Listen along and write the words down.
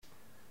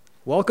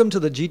Welcome to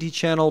the GT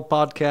Channel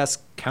podcast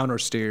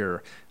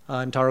Countersteer.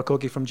 I'm Taro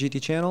Koki from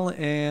GT Channel,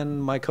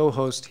 and my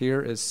co-host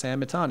here is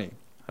Sam Mitani.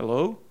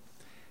 Hello.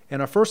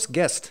 And our first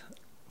guest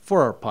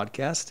for our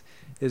podcast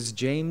is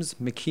James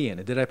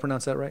McKeon. Did I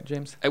pronounce that right,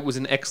 James? It was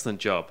an excellent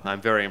job.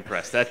 I'm very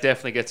impressed. That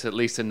definitely gets at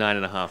least a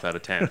 9.5 out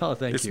of 10. Oh,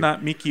 thank It's you.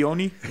 not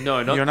Mikioni?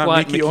 No, not You're not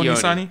quite Mikioni, Mikioni.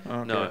 Sonny?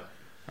 Okay. No. All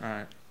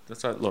right.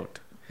 That's how it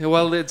looked.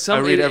 Well, it's I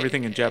some, read it-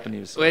 everything in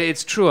Japanese. Well,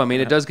 it's true. I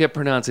mean, it does get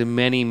pronounced in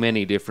many,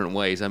 many different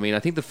ways. I mean, I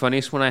think the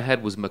funniest one I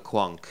had was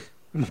McQuonk.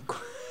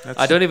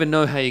 I don't even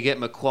know how you get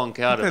McQuonk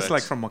out of That's it.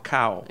 like from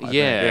Macau. I think.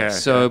 Yeah,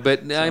 so, yeah.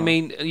 but I So-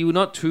 mean, you were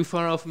not too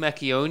far off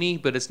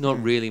Macchioni, but it's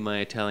not really my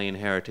Italian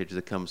heritage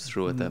that comes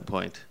through at that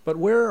point. But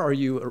where are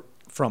you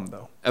from,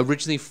 though?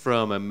 Originally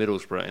from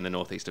Middlesbrough in the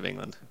northeast of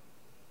England.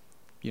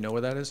 You know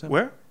where that is, Sam?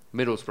 Where?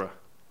 Middlesbrough.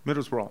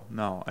 Middlesbrough.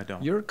 No, I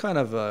don't. You're kind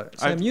of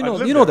Sam. I've You know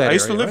lived there. that I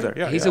used to area, live right?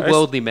 there. Yeah, He's yeah. a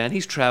worldly man.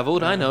 He's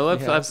travelled. I know. I've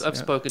Yes, I've yeah.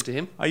 spoken to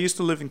him. I used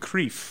to live in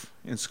Crieff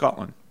in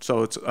Scotland,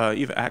 so it's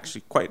even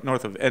actually quite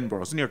north of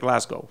Edinburgh. It's near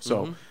Glasgow,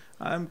 so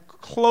I'm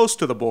close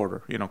to the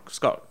border. You know,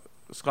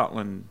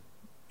 Scotland,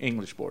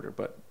 English border.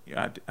 But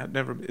yeah, I'd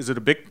never. Is it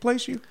a big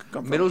place you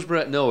come from?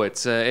 Middlesbrough, no,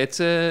 it's a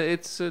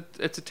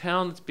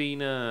town that's been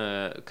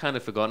kind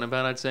of forgotten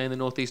about. I'd say in the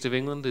northeast of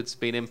England, it's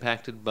been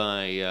impacted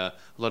by a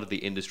lot of the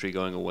industry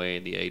going away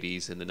in the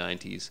 80s and the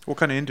 90s. What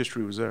kind of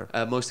industry was there?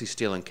 Mostly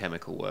steel and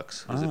chemical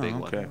works was a big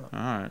okay. one.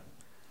 All right.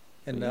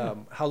 And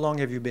how long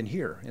have you been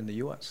here in the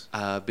U.S.?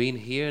 Been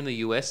here in the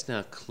U.S.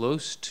 now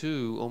close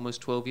to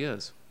almost 12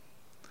 years.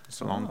 It's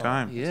a long Oh.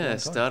 time. a Yeah, long time.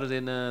 started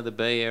in the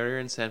Bay Area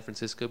in San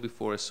Francisco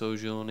before a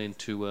sojourn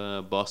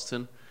into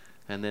Boston,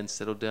 and then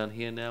settled down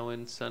here now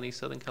in sunny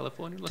Southern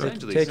California, Los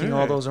Angeles. Taking all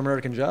Yeah. those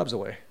American jobs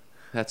away.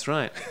 That's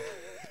right.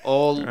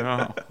 All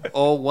Oh.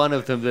 all one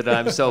of them that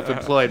I'm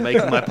self-employed,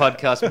 making my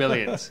podcast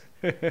millions.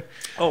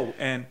 Oh,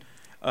 and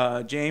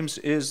James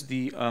is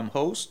the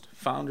host,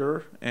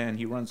 founder, and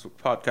he runs a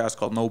podcast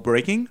called No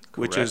Breaking,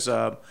 which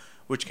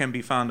can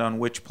be found on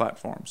which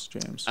platforms,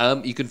 James?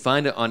 You can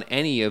find it on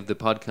any of the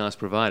podcast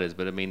providers,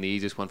 but I mean the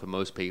easiest one for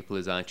most people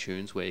is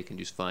iTunes, where you can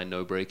just find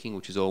No Breaking,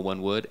 which is all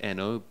one word,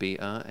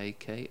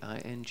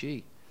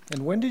 NOBRAKING.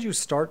 And when did you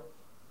start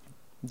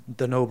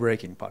the No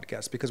Breaking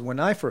podcast? Because when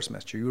I first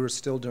met you, you were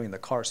still doing the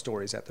car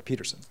stories at the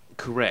Peterson.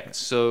 Correct.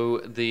 So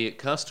the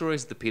car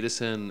stories, the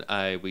Peterson,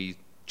 we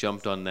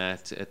jumped on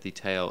that at the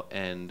tail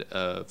end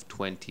of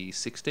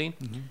 2016.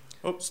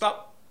 Oh,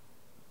 stop.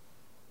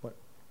 What?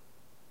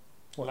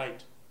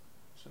 Light.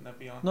 Shouldn't that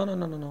be on?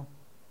 No.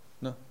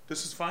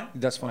 This is fine?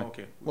 That's fine. Oh,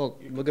 okay. Well,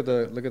 look at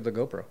the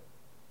GoPro.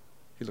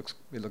 It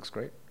looks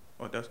great.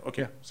 Oh, it does?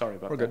 Okay. Yeah. Sorry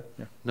about We're that. good.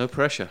 Yeah. No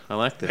pressure. I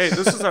like this. Hey,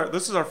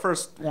 this is our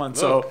first one,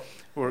 so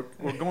we're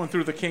going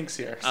through the kinks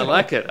here. I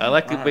like it. I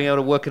like All being able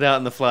to work it out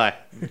on the fly.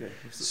 Okay.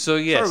 So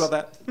yes, Sorry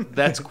about that.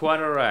 that's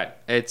quite all right.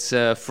 It's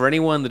for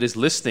anyone that is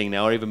listening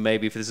now, or even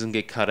maybe if this doesn't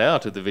get cut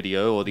out of the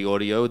video or the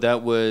audio,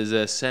 that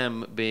was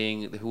Sam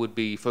who would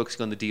be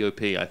focusing on the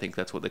DOP. I think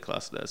that's what the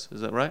class does.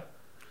 Is that right?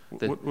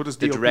 What is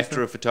The DOP director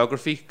stand? of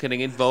photography getting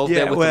involved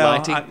Yeah, there with well,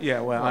 the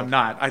lighting? I'm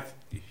not.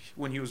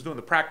 When he was doing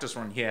the practice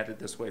run, he had it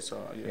this way,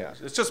 so Yeah.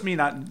 it's just me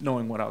not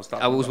knowing what I was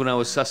talking I was about. when I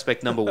was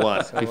suspect number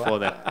one before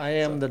that. I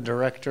am the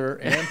director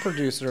and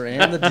producer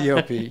and the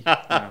DOP.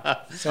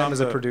 Sam I'm is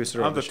a the-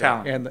 producer. I'm of the the show.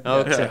 talent. And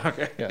Okay. Sam,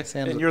 Okay. yeah,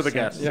 Sam's And you're the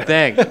Sam- guest. yeah.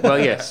 Dang. Well,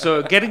 yes.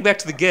 So getting back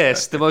to the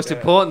guest, the most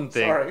important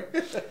thing. Sorry.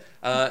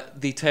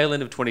 The tail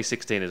end of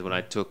 2016 is when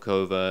I took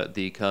over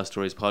the Car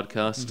Stories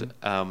podcast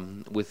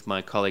with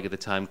my colleague at the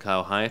time,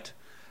 Kyle Hyatt.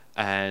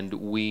 And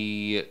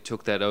we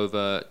took that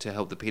over to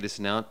help the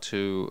Peterson out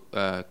to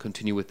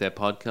continue with their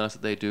podcast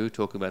that they do,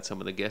 talking about some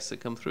of the guests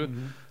that come through.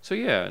 So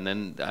yeah, and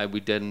then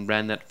we then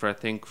ran that for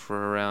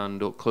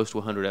around close to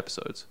 100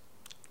 episodes.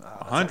 Wow,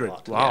 that's a 100.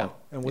 lot. Wow. Yeah.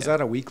 And was that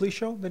a weekly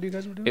show that you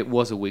guys were doing? It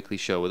was a weekly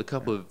show with a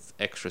couple of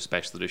extra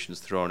special editions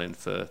thrown in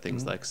for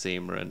things like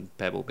SEMA and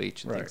Pebble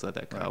Beach and Right, things like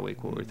that. Car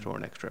Week, where we throw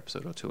an extra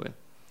episode or two in.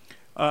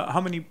 How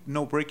many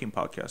No Breaking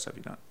podcasts have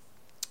you done?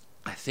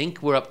 I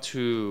think we're up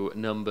to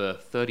number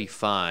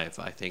 35,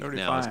 I think,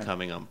 now is 35.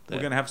 coming up there.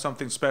 We're going to have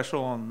something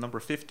special on number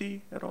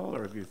 50 at all,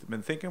 or have you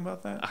been thinking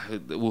about that?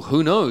 Well,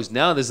 who knows?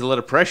 Now there's a lot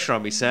of pressure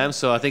on me, Sam,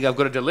 so I think I've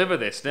got to deliver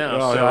this now.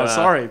 Oh, so, yeah,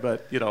 sorry,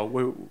 but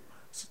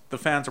the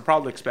fans are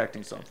probably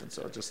expecting something,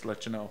 so just to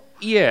let you know.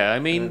 Yeah, I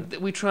mean,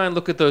 we try and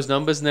look at those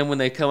numbers, and then when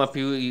they come up,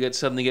 you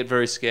suddenly get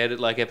very scared at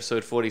like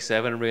episode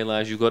 47 and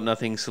realize you've got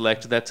nothing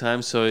selected that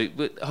time. So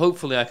but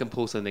hopefully I can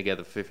pull something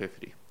together for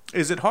 50.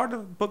 Is it hard to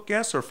book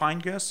guests or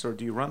find guests, or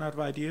do you run out of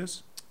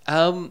ideas?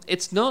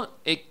 It's not.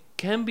 It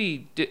can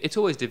be. It's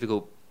always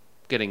difficult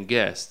getting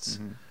guests,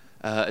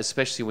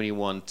 especially when you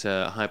want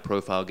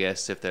high-profile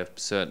guests. If they're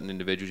certain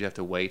individuals, you have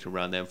to wait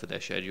around them for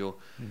their schedule.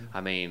 I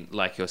mean,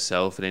 like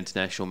yourself, an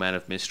international man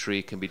of mystery,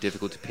 it can be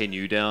difficult to pin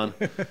you down.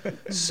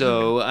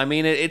 So, I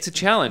mean, it's a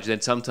challenge.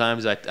 Then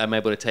sometimes I'm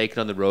able to take it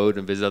on the road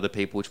and visit other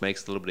people, which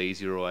makes it a little bit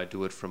easier, or I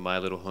do it from my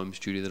little home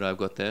studio that I've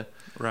got there.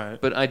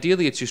 Right. But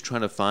ideally, it's just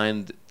trying to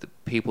find the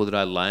people that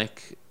I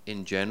like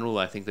in general.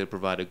 I think they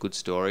provide a good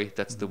story.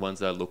 That's the ones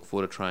that I look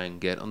for to try and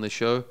get on the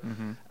show.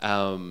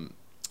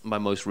 my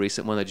most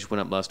recent one that just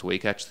went up last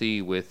week,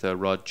 actually, with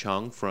Rod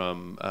Chung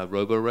from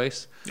Robo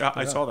Race. Yeah,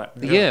 I saw that.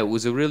 Yeah, it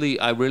was I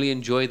really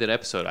enjoyed that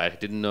episode. I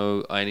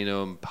only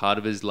know him part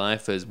of his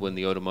life as in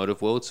the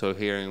automotive world, so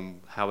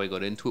hearing how he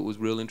got into it was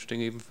real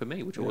interesting even for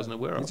me, which I wasn't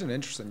aware of. He's an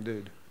interesting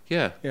dude.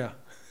 Yeah. Yeah.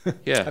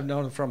 Yeah. I've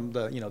known him from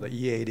the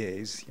EA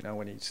days,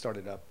 when he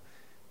started up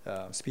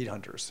Speed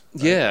Hunters.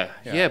 Right?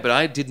 Yeah, but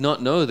I did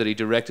not know that he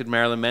directed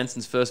Marilyn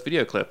Manson's first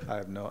video clip. I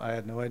had no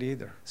idea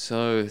either.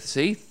 So,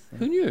 see,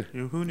 who knew?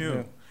 Who knew?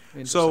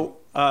 Yeah. So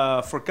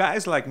for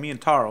guys like me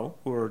and Taro,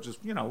 who are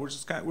just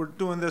we're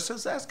doing this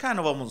as kind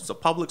of almost a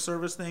public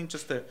service thing,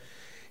 just to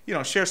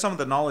share some of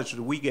the knowledge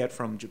that we get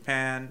from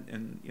Japan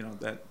and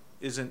that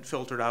isn't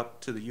filtered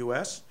out to the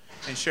U.S.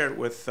 and share it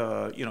with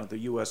the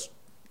U.S.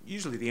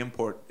 usually the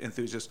import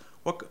enthusiasts.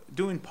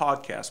 Doing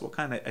podcasts, what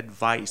kind of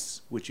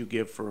advice would you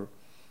give for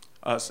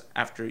us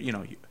after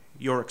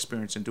your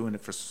experience in doing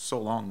it for so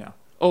long now?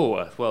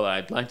 Oh, well,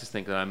 I'd like to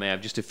think that I may have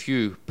just a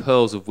few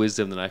pearls of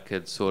wisdom that I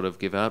could sort of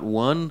give out.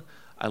 One,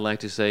 I like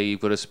to say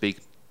you've got to speak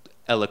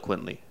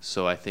eloquently.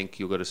 So I think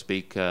you've got to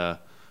speak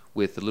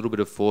with a little bit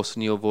of force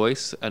in your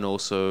voice and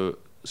also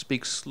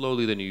speak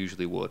slowly than you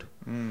usually would.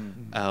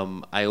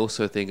 I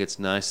also think it's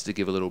nice to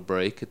give a little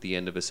break at the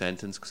end of a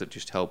sentence because it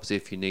just helps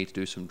if you need to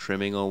do some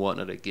trimming or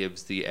whatnot. It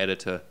gives the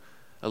editor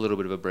a little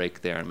bit of a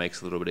break there and makes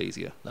it a little bit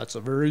easier. That's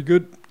a very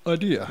good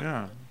idea.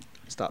 Yeah.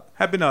 Stop.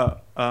 Having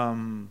a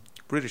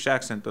British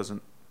accent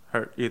doesn't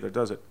hurt either,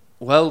 does it?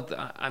 Well,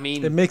 I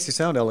mean... It makes you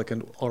sound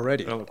eloquent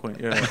already. Eloquent,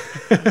 yeah.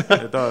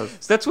 It does.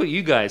 So that's what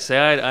you guys say.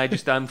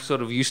 I'm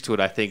sort of used to it,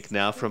 I think,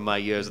 now from my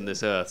years on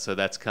this earth. So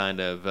that's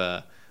kind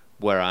of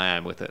where I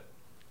am with it.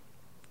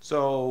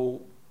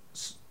 So,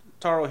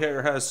 Taro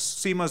here has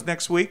SEMA's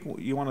next week.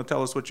 You want to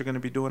tell us what you're going to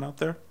be doing out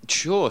there?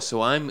 Sure.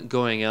 So I'm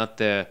going out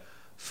there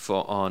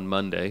on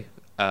Monday,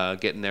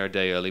 getting there a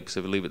day early because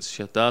I believe it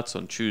starts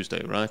on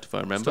Tuesday, right? If I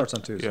remember. Starts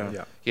on Tuesday,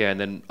 yeah. Yeah, and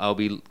then I'll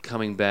be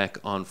coming back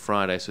on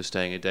Friday, so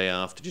staying a day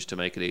after just to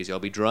make it easy. I'll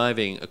be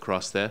driving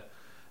across there,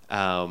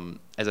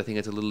 as I think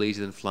it's a little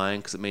easier than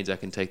flying because it means I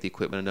can take the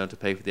equipment and don't have to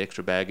pay for the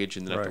extra baggage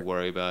and then have to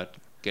worry about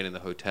getting the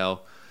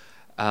hotel.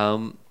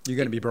 You're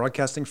going to be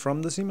broadcasting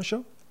from the SEMA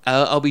show?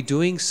 I'll be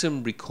doing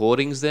some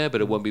recordings there,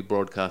 but it won't be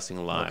broadcasting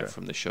live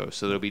from the show.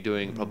 So they'll be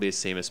doing probably a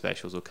SEMA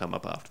specials will come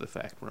up after the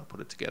fact when I put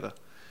it together.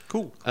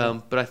 Cool.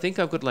 But I think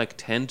I've got like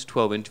 10 to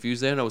 12 interviews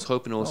there, and I was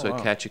hoping also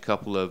catch a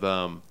couple of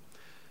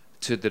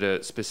that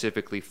are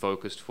specifically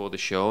focused for the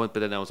show. But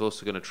then I was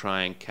also going to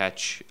try and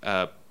catch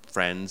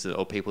friends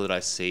or people that I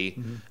see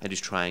and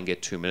just try and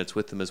get 2 minutes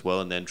with them as well,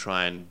 and then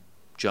try and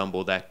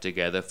jumble that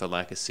together for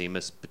like a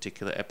SEMA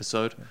particular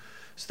episode. Yeah.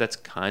 So that's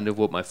kind of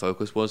what my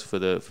focus was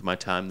for my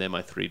time there,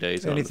 my 3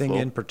 days. Anything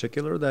in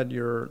particular that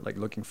you're like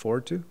looking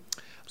forward to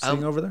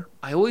seeing over there?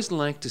 I always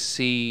like to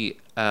see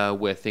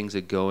where things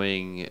are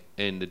going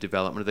in the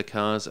development of the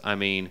cars. I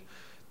mean,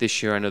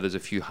 this year I know there's a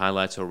few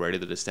highlights already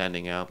that are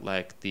standing out,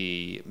 like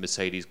the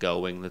Mercedes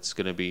Gullwing that's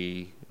going to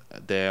be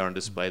there on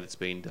display that's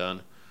being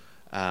done.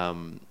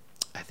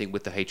 I think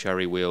with the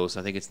HRE wheels,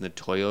 I think it's in the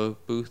Toyo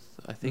booth,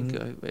 I think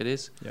it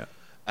is. Yeah.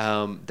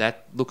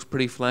 That looks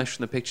pretty flash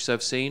from the pictures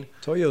I've seen.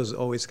 Toyo's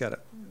always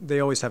they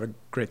always have a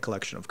great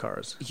collection of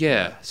cars.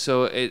 Yeah,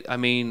 so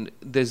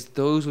there's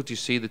those what you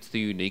see that's the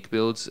unique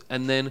builds,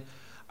 and then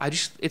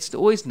it's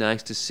always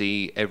nice to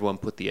see everyone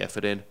put the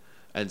effort in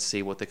and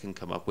see what they can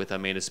come up with. I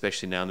mean,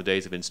 especially now in the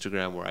days of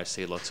Instagram where I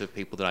see lots of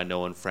people that I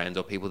know and friends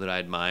or people that I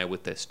admire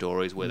with their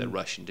stories where they're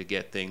rushing to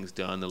get things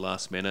done the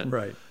last minute.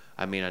 Right.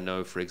 I mean, I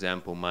know, for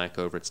example, Mike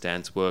over at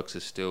Stance Works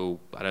is still,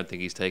 I don't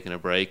think he's taken a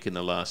break in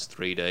the last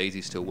 3 days.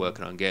 He's still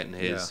working on getting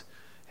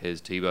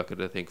his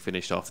T-Bucket, I think,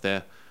 finished off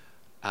there.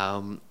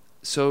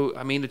 So,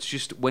 I mean, it's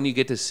just when you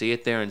get to see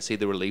it there and see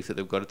the relief that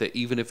they've got it there,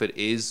 even if it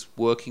is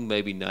working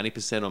maybe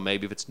 90% or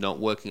maybe if it's not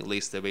working, at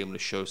least they'll be able to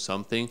show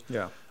something.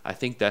 Yeah. I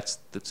think that's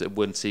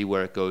and see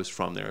where it goes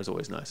from there is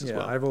always nice as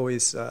well. Yeah, I've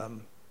always,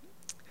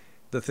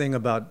 the thing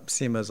about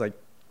SEMA is like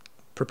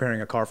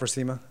preparing a car for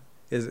SEMA.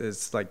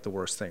 Is like the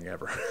worst thing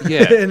ever.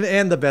 Yeah.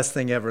 and the best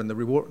thing ever and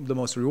the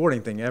most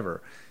rewarding thing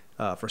ever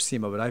for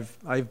SEMA. But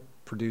I've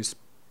produced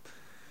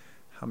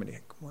how many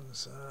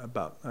ones?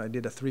 I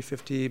did a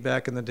 350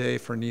 back in the day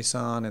for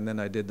Nissan, and then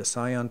I did the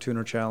Scion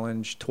Tuner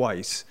Challenge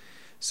twice.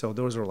 So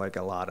those are like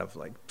a lot of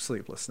like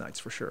sleepless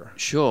nights for sure.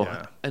 Sure.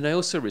 Yeah. And I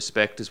also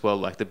respect as well,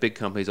 like the big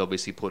companies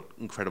obviously put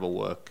incredible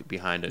work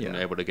behind it and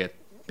able to get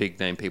big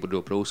name people do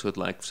it, but also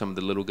like some of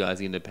the little guys,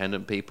 the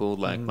independent people,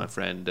 like my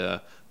friend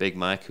Big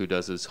Mike, who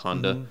does his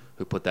Honda,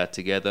 who put that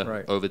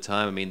together over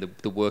time. I mean,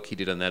 the work he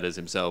did on that as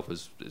himself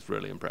is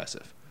really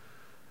impressive.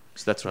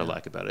 So that's what I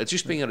like about it. It's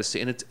just being able to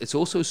see, and it's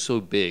also so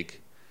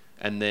big,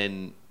 and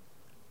then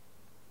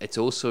it's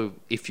also,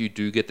 if you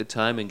do get the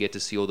time and get to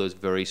see all those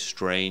very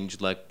strange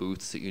like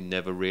booths that you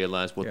never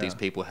realize what these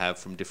people have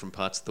from different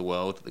parts of the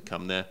world that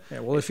come there.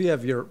 Yeah, well, if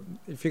you're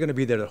going to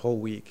be there the whole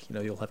week,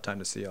 you'll have time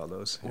to see all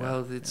those.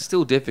 Well, it's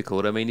still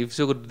difficult. I mean, you've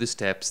still got to do the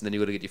steps, and then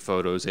you've got to get your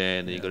photos in,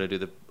 and you've got to do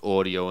the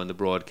audio and the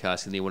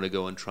broadcast, and you want to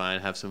go and try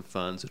and have some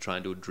fun, so try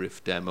and do a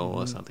drift demo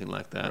or something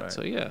like that. Right.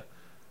 So, yeah.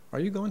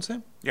 Are you going,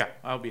 Sam? Yeah,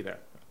 I'll be there.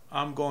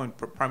 I'm going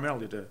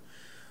primarily to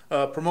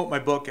promote my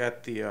book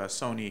at the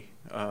Sony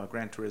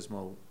Gran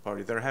Turismo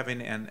party. They're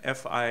having an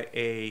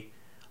FIA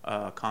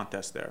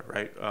contest there,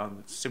 right?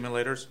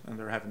 Simulators, and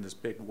they're having this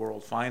big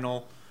world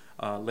final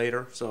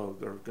later. So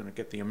they're going to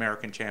get the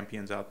American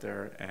champions out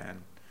there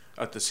and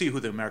to see who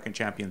the American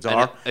champions And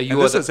are. are you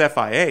And this other- is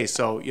FIA,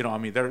 so I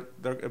mean, they're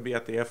going to be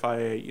at the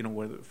FIA.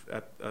 Where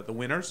at the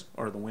winners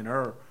or the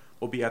winner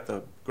will be at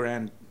the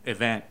grand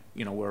event.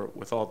 Where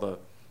with all the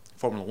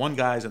Formula One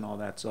guys and all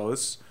that. So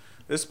it's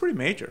pretty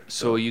major.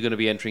 So are you going to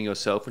be entering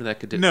yourself into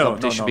that No,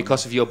 competition no,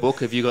 because of your book?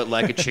 Have you got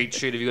like a cheat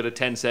sheet? Have you got a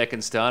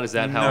 10-second start? Is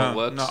that how it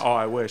works? No, oh,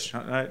 I wish.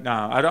 No,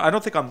 I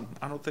don't think I'm.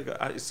 I don't think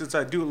since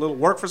I do a little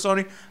work for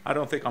Sony, I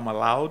don't think I'm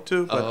allowed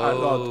to.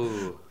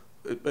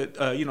 But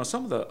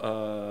some of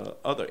the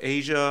other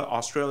Asia,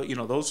 Australia,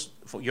 those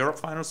Europe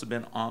finals have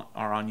been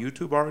are on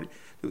YouTube already.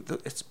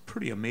 It's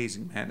pretty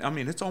amazing, man. I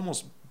mean, it's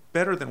almost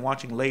better than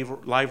watching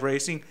live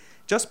racing,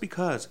 just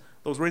because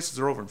those races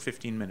are over in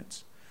 15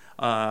 minutes.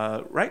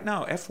 Right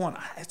now,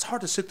 F1, it's hard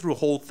to sit through a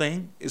whole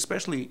thing,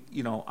 especially,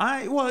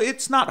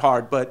 it's not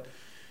hard, but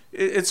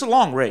it's a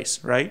long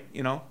race, right?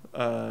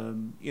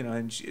 And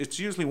it's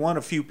usually one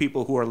of few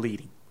people who are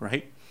leading,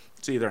 right?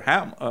 It's either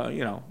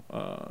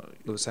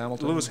Lewis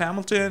Hamilton. Lewis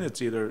Hamilton.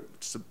 It's either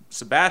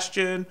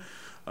Sebastian,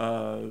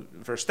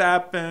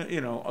 Verstappen.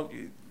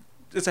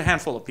 It's a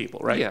handful of people,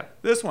 right? Yeah.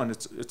 This one,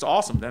 it's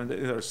awesome.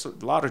 There's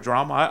a lot of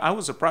drama. I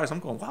was surprised. I'm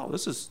going, wow,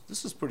 this is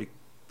pretty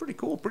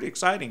cool, pretty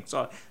exciting.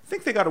 So I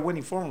think they got a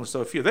winning formula.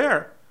 So if you're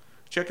there,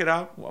 check it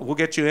out. We'll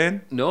get you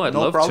in. No, I'd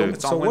no love problem. to.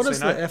 It's So on what Wednesday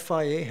does night. the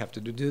FIA have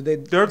to do? Do they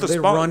They're the they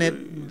spot- run it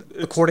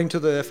it's- according to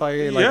the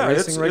FIA Yeah,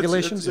 racing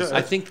regulations? it's- Is yeah.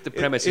 I think the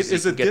premise It is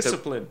is you a can get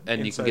discipline and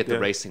you can inside get the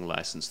there. racing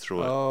license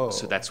through Oh. it.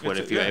 So that's what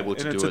It's if a- you're yeah, able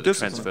to and it's do a it, they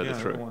discipline,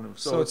 transfer yeah, through.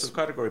 So it's a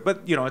category,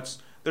 but it's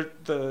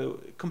the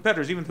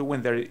competitors, even who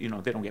win,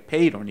 they don't get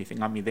paid or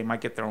anything. I mean, they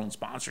might get their own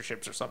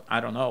sponsorships or something. I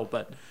don't know,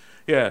 but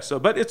yeah. So,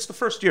 but it's the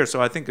first year,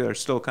 so I think they're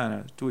still kind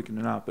of tweaking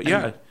it out. But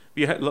yeah,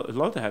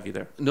 love to have you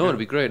there. No, yeah. it'd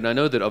be great. And I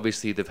know that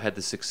obviously they've had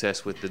the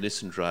success with the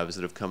Nissan drivers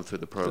that have come through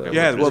the program.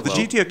 Yeah, with it well, as the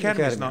GT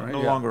Academy is Academy, right?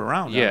 no Yeah. longer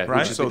around. Yeah, now, right?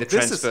 which has so been the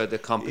this transfer, is, the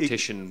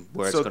competition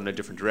where it's so- gone in a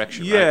different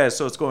direction, yeah, right?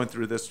 so it's going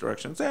through this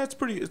direction. So, yeah,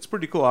 it's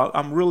pretty cool.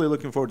 I'm really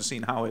looking forward to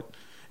seeing how it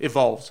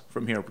evolves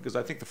from here, because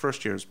I think the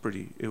first year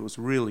it was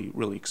really,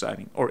 really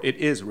exciting, or it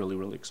is really,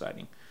 really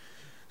exciting.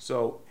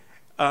 So,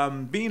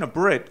 being a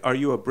Brit, are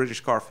you a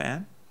British car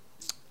fan?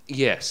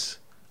 Yes,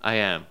 I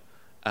am.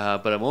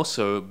 But I'm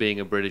also, being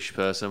a British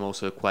person, I'm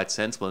also quite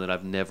sensible in that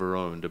I've never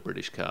owned a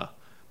British car,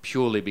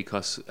 purely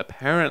because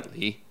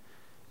apparently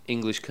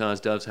English cars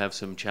does have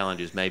some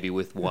challenges, maybe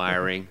with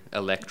wiring,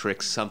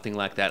 electrics, something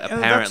like that. And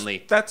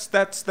Apparently. that's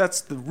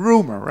the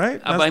rumor,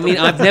 right? I mean,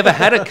 I've never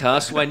had a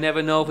car, so I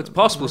never know if it's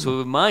possible. So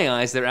with my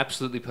eyes, they're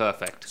absolutely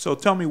perfect. So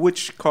tell me,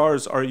 which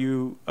cars are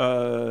you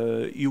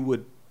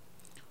would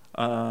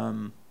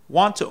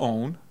want to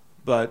own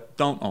but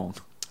don't own?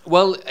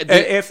 Well,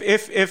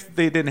 If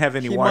they didn't have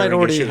any He wiring might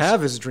already issues.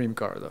 have his dream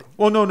car, though.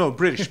 Well, no,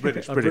 British.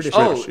 British.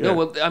 oh yeah. no,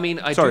 well, I mean,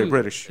 I Sorry, do.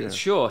 British, yeah.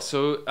 Sure.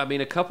 So, I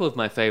mean, a couple of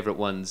my favorite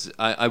ones.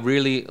 I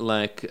really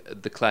like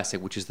the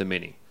classic, which is the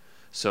Mini.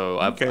 So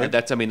Okay.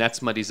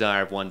 that's my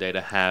desire of one day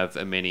to have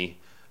a Mini.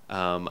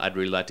 I'd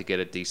really like to get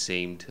it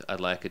de-seamed. I'd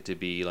like it to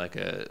be like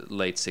a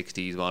late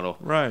 '60s model,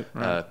 Right.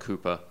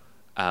 Cooper.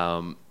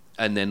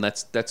 And then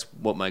that's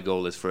what my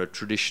goal is for a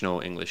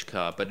traditional English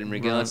car. But in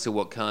regards to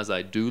what cars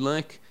I do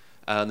like,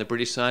 on the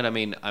British side, I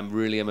mean, I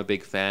really am a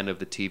big fan of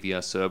the TVR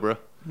Cerbera.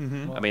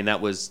 I mean,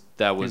 that was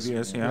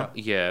TVS,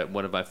 yeah.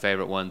 one of my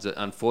favorite ones.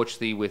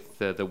 Unfortunately, with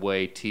the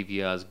way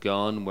TVR's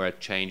gone, where it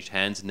changed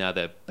hands, now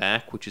they're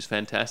back, which is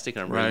fantastic.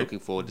 And I'm really Right. looking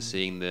forward to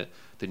seeing the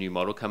new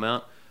model come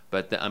out.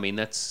 But I mean,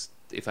 that's,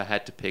 if I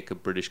had to pick a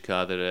British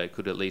car that I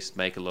could at least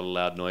make a little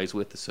loud noise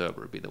with, the Cerbera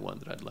would be the one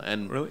that I'd like.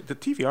 And Really, the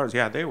TVRs,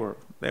 yeah, they were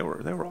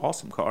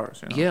awesome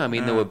cars. yeah, I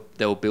mean,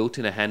 they were built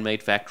in a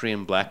handmade factory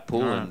in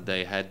Blackpool, Yeah. and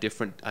they had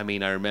different. I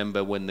mean, I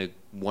remember when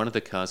one of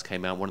the cars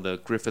came out, one of the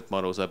Griffith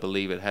models, I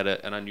believe, it had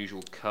an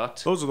unusual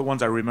cut. Those are the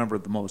ones I remember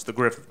the most, the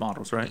Griffith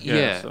models, right?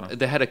 Yeah, so-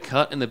 they had a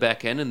cut in the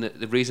back end, and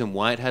the reason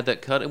why it had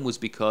that cut in was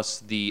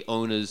because the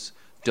owner's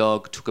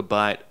dog took a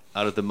bite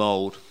out of the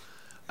mold,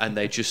 and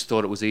they just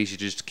thought it was easier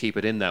to just keep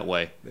it in that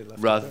way left it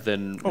rather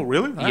than. Oh,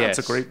 really? Yes.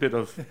 That's a great bit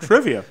of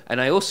trivia. And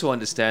I also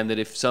understand that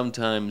if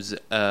sometimes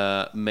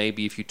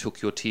maybe if you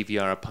took your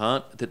TVR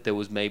apart, that there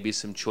was maybe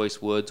some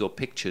choice words or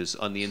pictures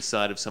on the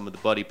inside of some of the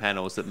body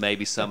panels that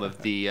maybe some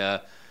of the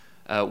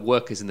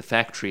workers in the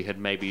factory had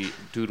maybe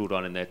doodled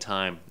on in their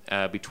time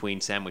between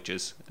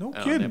sandwiches. No on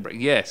their kidding. break.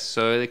 Yes,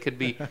 so there could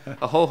be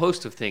a whole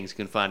host of things you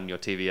can find in your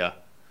TVR.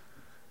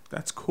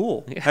 That's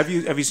cool. Yeah. Have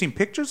you seen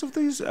pictures of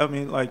these? I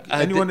mean, like,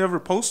 anyone ever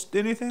post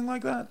anything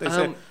like that? They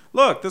say,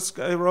 look, this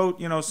guy wrote,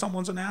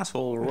 someone's an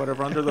asshole or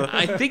whatever under the.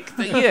 I think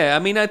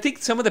I think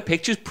some of the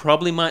pictures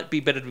probably might be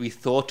better to be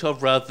thought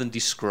of rather than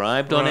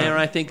described on Right. air,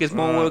 I think is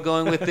more where we're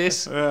going with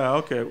this. Yeah,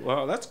 okay.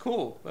 Well, that's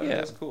cool. Yeah.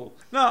 That's cool.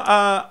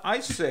 Now,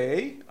 I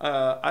say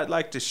I'd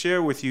like to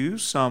share with you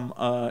some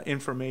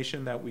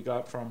information that we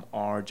got from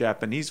our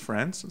Japanese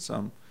friends,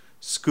 some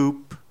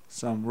scoop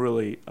some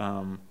really.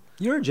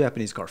 You're a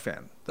Japanese car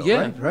fan, though,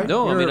 Yeah, right?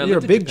 no, I mean, I you're a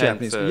lived in big Japan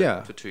Japanese. for,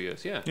 Yeah. for 2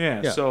 years. Yeah.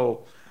 Yeah. Yeah.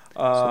 So.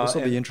 So this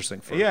will and- be interesting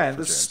for yeah, and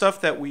for this is James.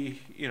 stuff that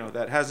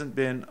that hasn't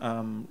been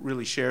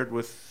really shared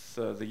with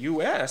the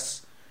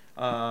U.S.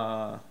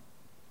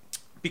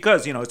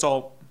 Because it's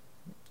all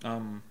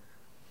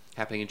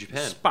Happening in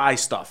Japan. spy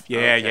stuff. Yeah,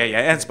 Okay.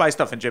 yeah, and spy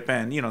stuff in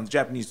Japan. The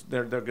Japanese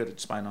they're good at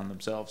spying on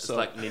themselves. It's So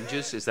like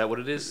ninjas. Is that what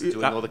it is?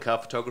 Doing all the car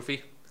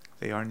photography?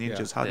 they are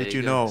ninjas. Yeah. How There did you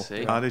you go. know?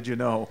 See? How did you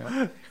know?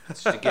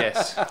 That's just a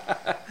guess.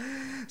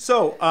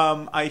 So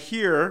I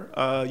hear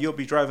you'll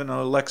be driving a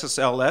Lexus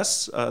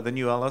LS, the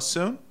new LS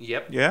soon.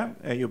 Yep. Yeah,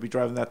 and you'll be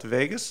driving that to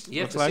Vegas.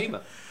 Yeah, looks to like.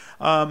 SEMA.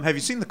 Have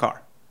you seen the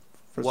car?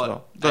 First What? of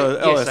all, the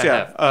Yes, LS. I Yeah,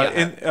 have.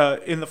 Yeah, I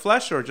in the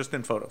flesh or just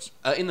in photos?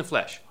 In the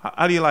flesh.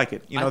 How do you like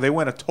it? I- They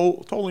went a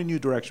totally new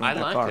direction I with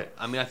that like car. it.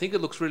 I mean, I think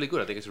it looks really good.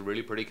 I think it's a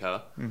really pretty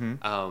car.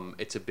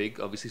 It's a big,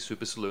 obviously,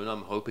 super saloon.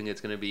 I'm hoping it's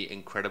going to be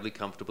incredibly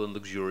comfortable and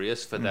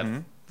luxurious for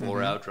that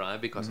 4-hour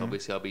drive because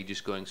obviously I'll be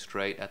just going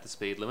straight at the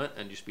speed limit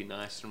and just be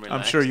nice and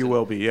relaxed. I'm sure you and-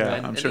 will be. Yeah,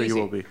 and- I'm and sure you easy.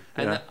 will be.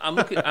 And Yeah.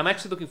 I'm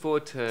actually looking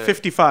forward to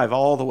 55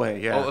 all the way.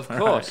 Yeah. Oh, of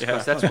course, Right,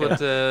 because that's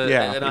what.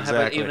 Yeah, and I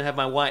exactly. even have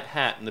my white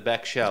hat in the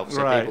back shelf,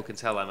 so Right. people can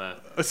tell I'm a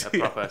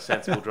proper,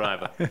 sensible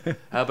driver.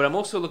 But I'm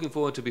also looking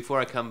forward to before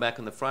I come back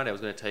on the Friday, I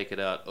was going to take it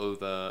out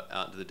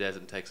into the desert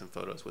and take some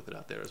photos with it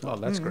out there as well. Oh,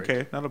 that's great.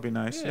 Okay, that'll be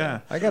nice.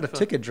 Yeah. I got a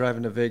ticket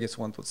driving to Vegas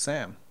once with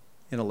Sam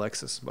in a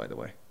Lexus, by the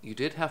way. You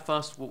did? How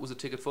fast? What was the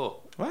ticket for?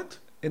 What?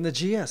 In the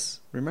GS,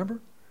 remember?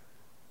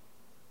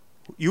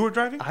 You were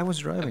driving? I was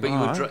driving. But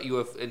Oh, you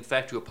were, in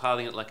fact, you were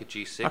piloting it like a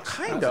G6.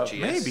 Kind not of, a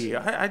GS. maybe.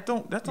 I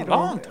don't. That's a You know,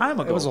 long time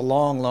ago. It was a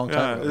long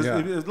time ago.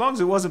 Yeah. As long as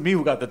it wasn't me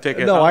who got the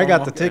ticket. No, I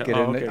got the okay. ticket,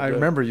 Oh, and okay, I good.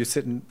 remember you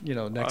sitting,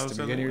 next was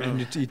to me, in the- and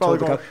you Probably told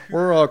the guy, going,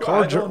 "We're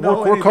I don't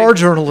know we're car anything."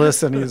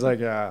 journalists," and he's like,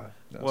 "Yeah,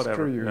 no, Whatever.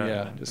 screw you, Yeah, yeah,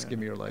 yeah, just yeah. give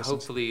me your license."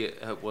 Hopefully,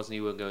 it wasn't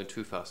you were going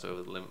too fast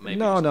over the limit. Maybe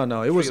No, just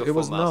no, it 3 was or it 4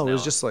 was miles no, an it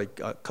was hour. just like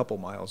a couple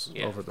miles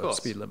Yeah, over of the course.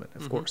 speed limit.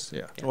 Of Mhm. course,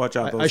 yeah. Watch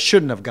out. I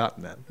shouldn't have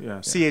gotten that. Yeah,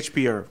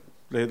 CHP are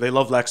they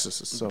love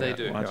Lexuses, so They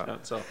do. Watch Yeah.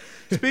 out. So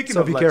speaking So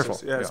of be Lexus, careful.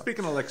 Yeah, Yeah.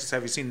 speaking of Lexus,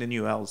 have you seen the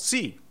new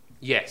LC?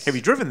 Yes. Have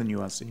you driven the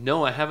new LC?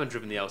 No, I haven't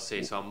driven the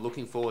LC, so I'm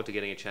looking forward to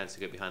getting a chance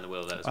to get behind the wheel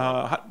of that as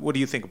well. What do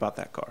you think about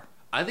that car?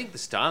 I think the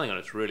styling on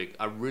it's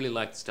I really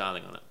like the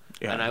styling on it.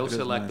 Yeah, and I it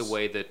also is like nice. the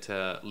way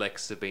that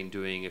Lex have been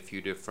doing a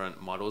few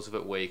different models of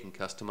it where you can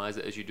customize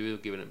it as you do,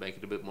 make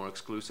it a bit more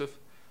exclusive.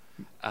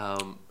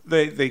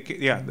 They're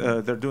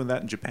doing that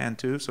in Japan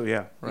too. So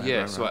yeah,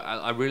 right, So right.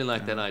 I really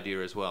like that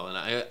idea as well, and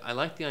I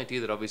like the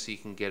idea that obviously you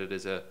can get it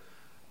as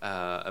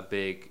a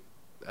big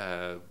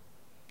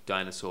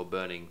dinosaur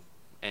burning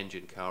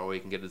engine car, or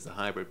you can get it as a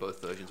hybrid.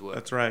 Both versions work.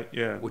 That's right.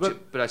 Yeah,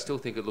 But I still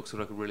think it looks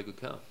like a really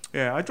good car.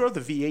 yeah. I drove the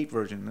V8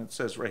 version. It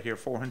says right here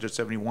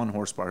 471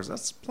 horsepower.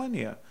 That's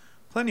plenty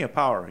of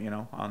power,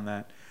 on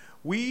that.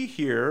 We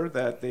hear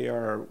that they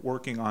are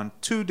working on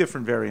 2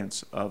 different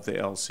variants of the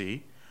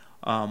LC.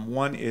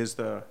 One is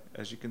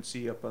as you can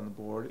see up on the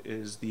board,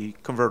 is the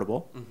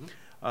convertible.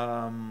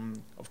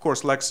 Of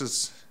course,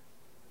 Lexus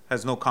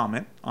has no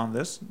comment on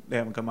this. They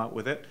haven't come out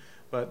with it,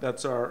 but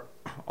that's our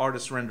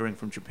artist rendering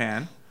from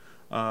Japan.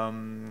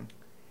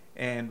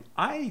 And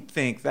I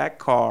think that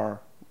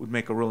car would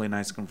make a really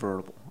nice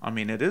convertible. I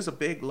mean, it is a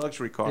big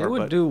luxury car. It would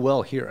but do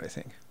well here, I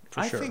think.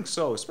 For I sure. think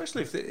so,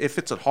 especially if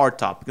it's a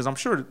hardtop, because I'm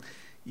sure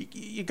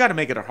you got to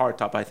make it a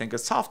hardtop. I think a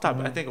soft top,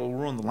 I think, it will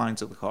ruin the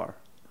lines of the car.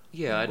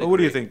 Yeah, I'd Well, what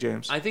do you agree. think,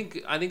 James? I think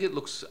it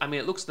looks. I mean,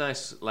 it looks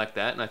nice like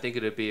that, and I think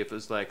it'd be if it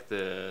was like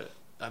the.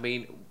 I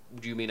mean,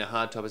 do you mean a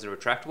hardtop as a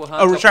retractable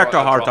hardtop? A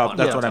retractable or a drop hardtop. on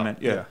That's hardtop? what I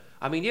meant. Yeah. Yeah.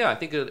 I mean, yeah, I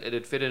think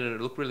it'd fit in and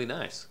it'd look really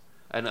nice.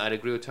 And I'd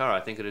agree with Tara. I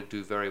think it'd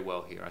do very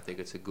well here. I think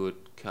it's a good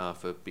car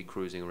for be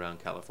cruising around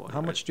California.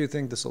 How much do you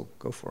think this will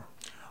go for?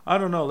 I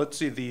don't know. Let's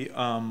see. The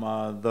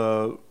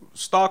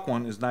stock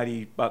one is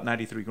about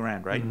 93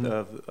 grand, right?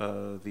 The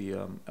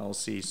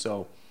LC.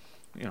 So,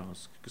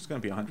 it's going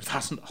to be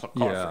 $100,000 car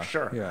Yeah, for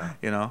sure.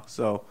 yeah.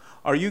 So,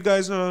 are you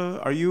guys?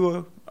 Both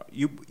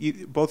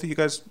of you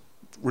guys,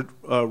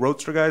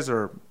 roadster guys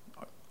or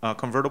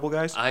convertible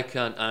guys? I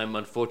can't. I'm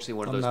unfortunately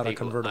one of I'm those not a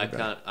people. convertible I guy.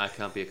 can't. I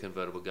can't be a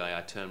convertible guy.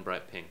 I turn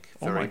bright pink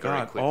Oh very, my very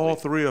God! quickly. All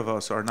 3 of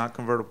us are not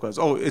convertible guys.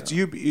 Oh, it's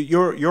you.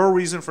 Your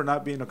reason for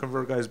not being a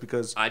convertible guy is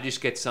because I just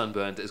get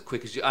sunburned as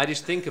quick as you. I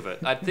just think of it.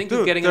 I think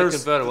Dude, of getting in a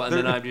there's- convertible, and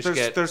then I there's, just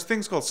get. There's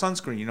things called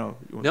sunscreen.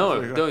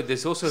 No,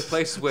 there's also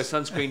places where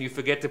sunscreen you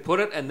forget to put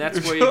it, and that's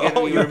where you get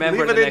Oh, you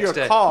remember leave it the it in next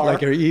your day. car.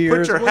 Like your ears.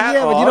 Put your Well, hat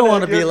yeah, but you on don't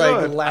want to and be you're like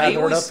good. lathered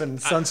always- up in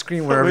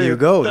sunscreen wherever you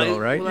go, though,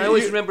 right? Well, I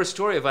always remember a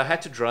story of I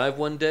had to drive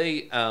one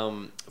day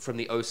from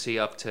the OC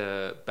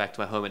back to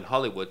my home in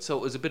Hollywood. So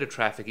it was a bit of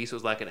traffic. So it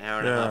was like an hour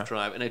and a Yeah. half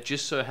drive. And it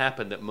just so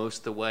happened that most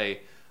of the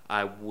way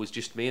I was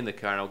just me in the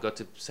car, and I got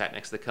to sat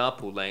next to the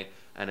carpool lane,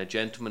 and a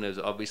gentleman is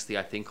obviously,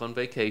 I think, on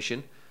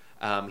vacation.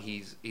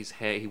 His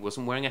hair, he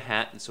wasn't wearing a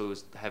hat, and so he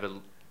was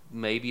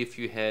maybe a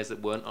few hairs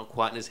that weren't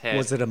quite in his hair.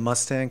 Was it a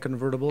Mustang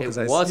convertible? It 'Cause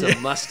was yeah. a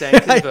Mustang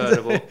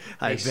convertible.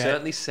 I He bet.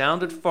 certainly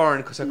sounded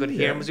foreign because I could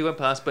hear him as he went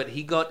past, but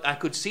I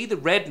could see the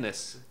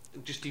redness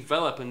just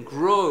develop and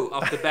grow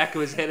off the back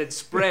of his head and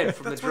spread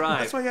from the drive.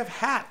 That's why you have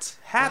hats,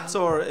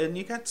 and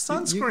you got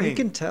sunscreen. You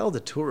can tell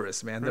the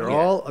tourists, man. They're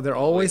Yeah. they're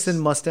always in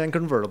Mustang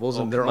convertibles,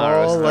 and they're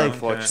Camaros, all like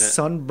unfortunate.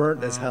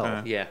 sunburnt as hell.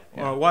 Okay. Yeah.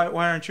 Well,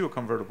 why aren't you a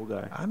convertible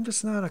guy? I'm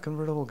just not a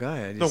convertible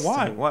guy. I So just,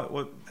 why?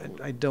 What?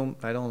 I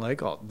don't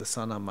like all the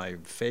sun on my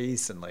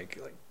face and like.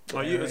 Oh,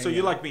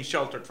 you like being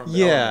sheltered from the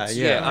Yeah, elements.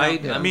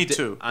 yeah. I'm Me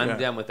too, I'm yeah.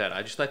 down with that.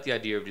 I just like the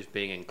idea of just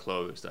being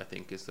enclosed, I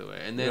think, is the way.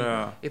 And then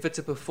Yeah. if it's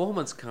a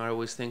performance car, I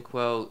always think,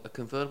 well, a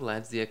convertible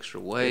adds the extra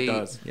weight. It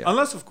does. Yeah.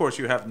 Unless, of course,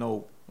 you have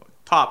no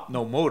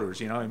motors.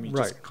 You know, I mean,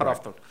 just Right, cut right.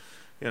 off the.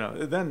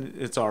 Then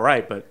it's all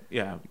right. But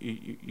yeah,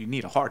 you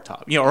need a hard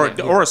top. Or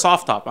Yeah. or a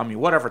soft top. I mean,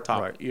 whatever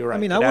top. Right. You're right. I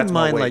mean, It I adds wouldn't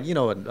more mind weight.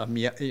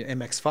 like a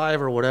MX-5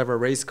 or whatever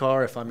race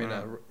car if I'm in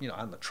a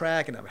on the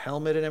track and have a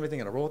helmet and everything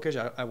and a roll cage.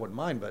 I wouldn't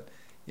mind, but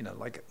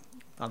like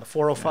on the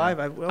 405,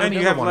 I would and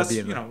you never have want less,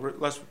 to be in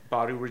less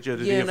body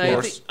rigidity, Yeah, of and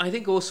course. I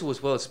think also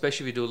as well,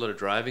 especially if you do a lot of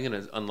driving,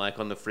 and unlike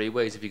on the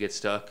freeways, if you get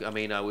stuck. I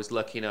mean, I was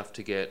lucky enough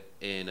to get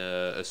in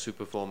a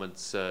Super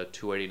Performance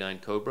 289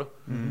 Cobra,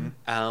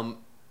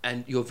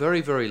 and you're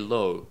very, very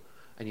low,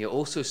 and you're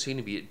also seen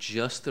to be at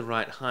just the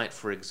right height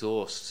for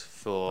exhaust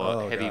for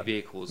Oh, heavy God.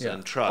 vehicles Yeah.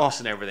 and trucks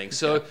and everything.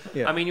 So,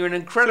 Yeah. I mean, you're an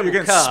incredible you're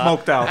getting car,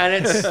 smoked out.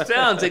 and it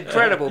sounds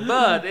incredible,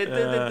 but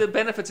the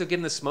benefits of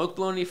getting the smoke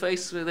blown in your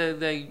face,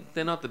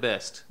 they're not the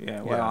best.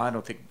 Yeah, well, Yeah. I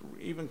don't think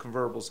even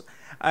convertibles.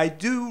 I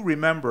do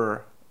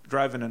remember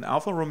driving an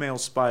Alfa Romeo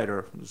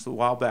Spider. It was a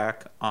while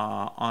back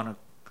on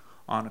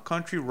a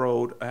country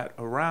road at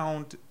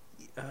around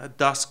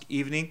dusk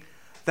evening.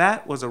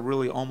 That was a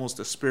really almost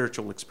a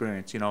spiritual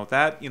experience. There's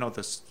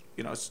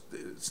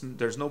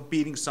no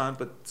beating sun,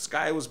 but the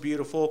sky was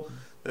beautiful.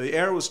 The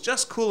air was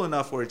just cool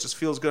enough where it just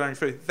feels good on your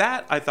face.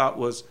 That I thought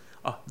was.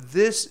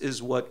 This is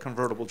what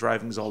convertible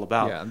driving is all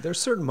about. Yeah, there's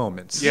certain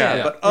moments. Yeah,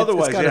 Yeah. but It's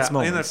otherwise, got its in the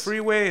moments.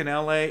 freeway in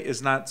LA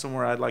is not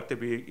somewhere I'd like to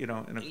be, in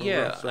a convertible.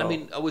 Yeah, so. I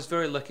mean, I was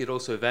very lucky that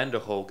also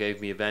Vanderhol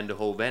gave me a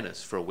Vanderhol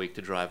Venice for a week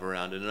to drive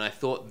around in, and I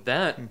thought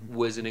that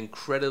was an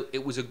incredible.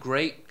 It was a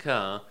great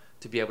car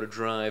to be able to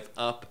drive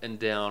up and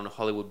down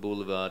Hollywood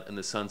Boulevard and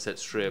the Sunset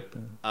Strip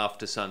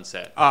after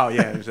sunset. Oh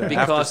yeah, exactly.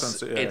 After Because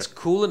sunset, yeah. it's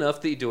cool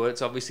enough that you do it.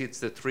 It's obviously it's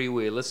the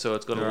three-wheeler, so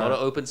it's got a lot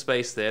of open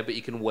space there. But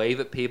you can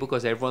wave at people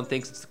because everyone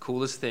thinks it's the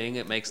coolest thing.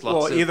 It makes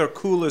lots of either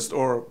coolest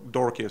or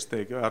dorkiest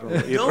thing. I don't know.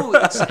 Either. no,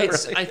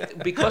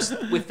 because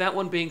with that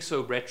one being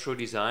so retro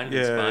designed and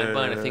inspired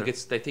by, it, I think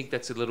they think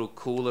that's a little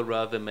cooler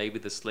rather than maybe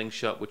the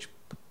Slingshot, which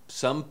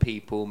some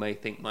people may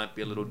think might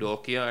be a little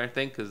dorkier. I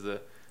think as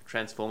the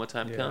Transformer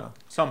type car.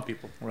 Some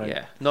people, right?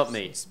 Yeah, not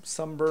me.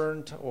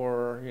 Sunburnt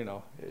or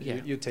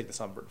Yeah. you take the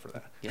sunburn for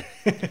that. Yeah.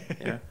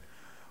 Yeah.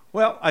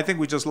 Well, I think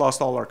we just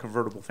lost all our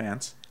convertible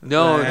fans.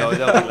 No, they'll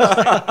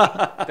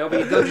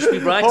just be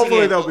writing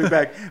Hopefully in. they'll be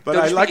back. But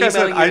They'll just like be I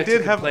said, emailing I you to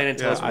did have complain and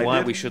tell us I why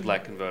did- we should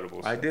like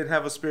convertibles. I did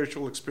have a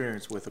spiritual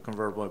experience with a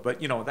convertible, but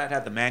that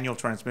had the manual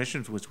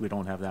transmissions, which we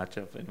don't have that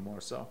stuff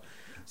anymore. So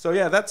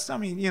yeah, that's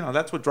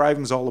that's what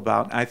driving's all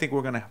about. I think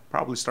we're gonna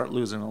probably start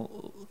losing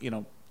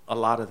a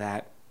lot of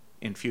that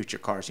in future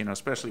cars.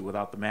 Especially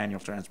without the manual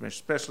transmission,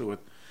 especially with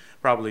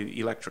probably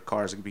electric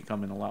cars are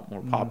becoming a lot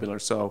more popular.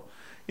 So,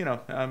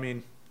 I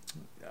mean,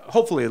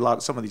 hopefully a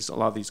lot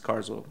of these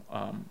cars will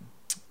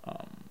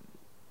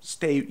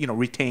stay,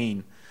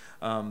 retain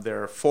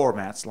their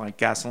formats, like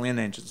gasoline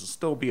engines will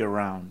still be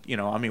around.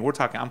 I mean,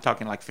 I'm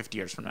talking like 50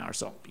 years from now or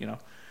so.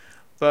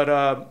 But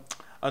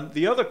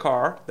the other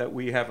car that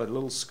we have a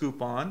little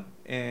scoop on,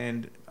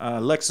 and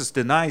Lexus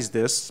denies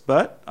this,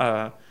 but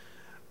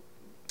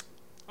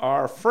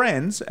our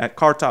friends at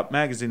Car Top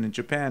Magazine in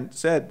Japan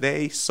said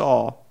they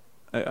saw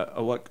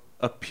what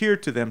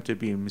appeared to them to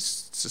be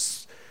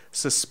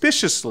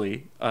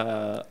suspiciously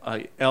a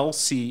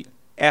LCF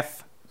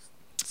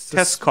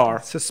test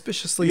car.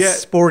 Suspiciously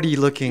sporty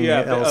looking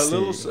LC. A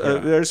little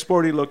very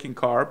sporty looking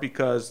car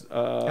because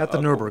at the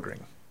Nürburgring.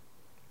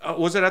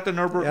 Was it at the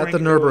Nürburgring? At the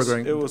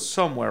Nürburgring. It was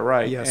somewhere,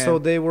 right? Yeah, And so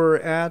they were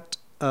at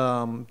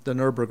the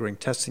Nürburgring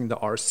testing the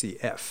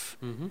RCF,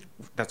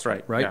 that's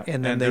right. right? Yeah.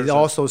 And then there's they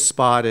also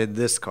spotted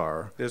this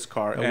car, this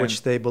car, and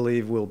which they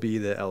believe will be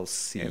the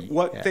LC.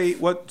 what RCF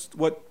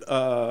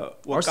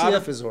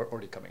got is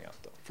already coming out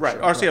though. for right,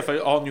 sure.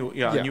 RCF, all new, a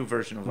Yeah. new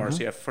version of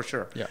RCF for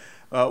sure. Yeah.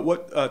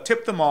 What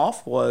tipped them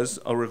off was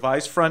a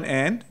revised front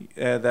end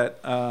that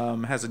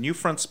has a new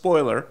front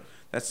spoiler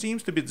that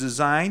seems to be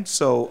designed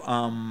so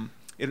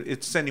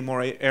it's sending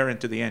more air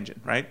into the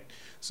engine, right?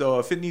 So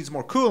if it needs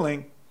more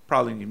cooling,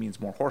 probably means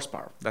more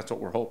horsepower. That's what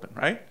we're hoping,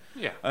 right?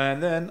 Yeah.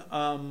 And then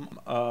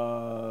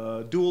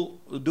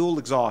dual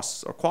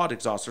exhausts or quad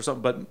exhausts or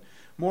something, but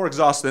more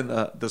exhaust than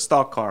the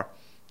stock car.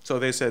 So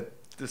they said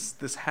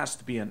this has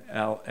to be an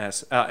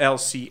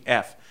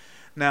LCF.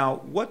 Now,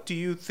 what do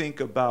you think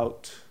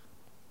about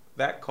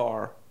that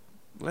car?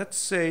 Let's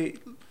say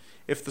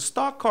if the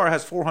stock car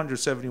has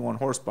 471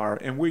 horsepower,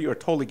 and we are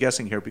totally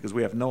guessing here because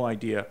we have no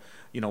idea,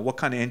 what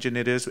kind of engine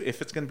it is,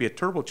 if it's going to be a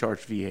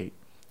turbocharged V8,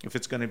 if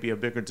it's going to be a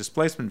bigger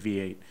displacement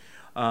V8.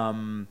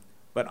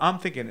 But I'm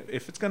thinking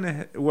if it's going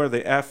to wear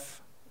the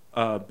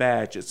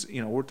badge, it's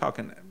we're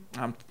talking.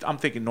 I'm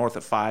thinking north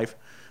of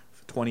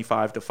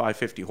 25 to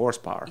 550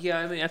 horsepower. Yeah,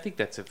 I mean, I think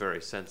that's a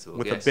very sensible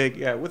With guess. a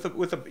big, with a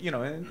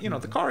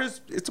the car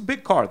it's a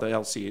big car, the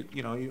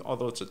LC,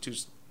 although it's a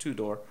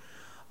two-door.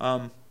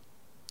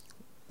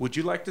 Would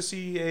you like to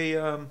see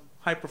a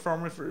high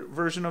performance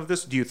version of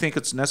this? Do you think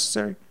it's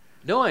necessary?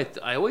 No,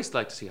 I always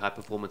like to see high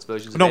performance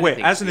versions. No, of wait.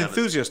 anything, As to an be honest.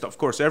 enthusiast, of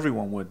course,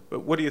 everyone would. But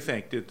what do you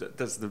think?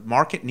 Does the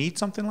market need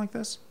something like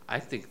this? I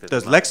think that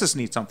Does Lexus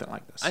need something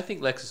like this? I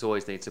think Lexus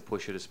always needs to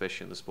push it,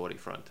 especially on the sporty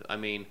front. I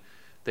mean,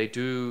 they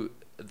do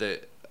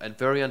a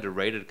very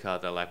underrated car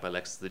that I like by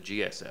Lexus, the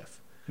GSF.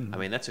 I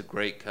mean, that's a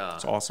great car.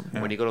 It's awesome.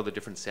 Yeah. When you got all the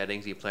different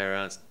settings you play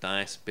around, it's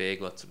nice,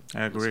 big, lots of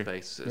I agree.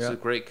 space. It's Yeah. a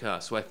great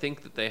car. So I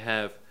think that they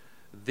have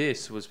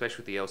this, especially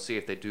with the LC,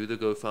 if they do the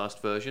go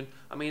fast version.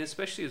 I mean,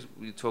 especially as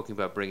we're talking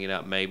about bringing it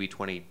out maybe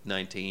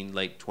 2019,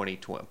 late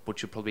 2020,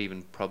 which would probably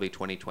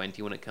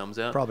 2020 when it comes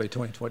out. Probably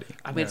 2020.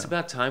 I mean, it's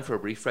about time for a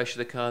refresh of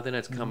the car. Then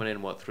it's coming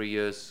in 3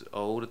 years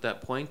old at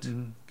that point,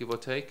 give or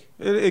take.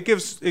 It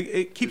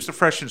keeps the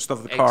freshness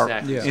of the car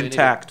Exactly. Yeah. So you need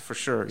intact for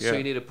sure. So you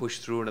Yeah. need to push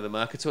through into the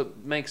market. So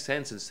it makes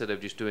sense instead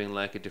of just doing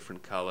like a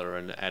different color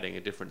and adding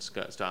a different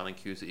styling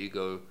cues that you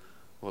go,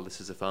 well,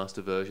 this is a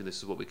faster version. This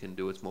is what we can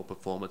do. It's more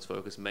performance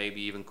focused. Maybe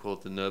even call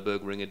it the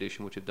Nürburgring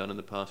edition, which I've done in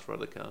the past for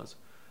other cars.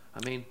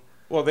 I mean,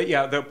 Well,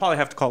 they'll probably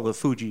have to call it the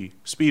Fuji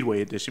Speedway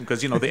edition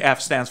because the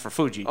F stands for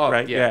Fuji, Oh,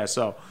 right? yeah.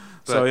 So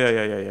But-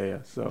 yeah.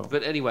 So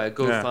but anyway, a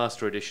go Yeah.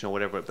 faster edition or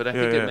whatever. But I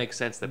Yeah, think yeah. it makes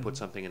sense they put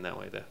something in that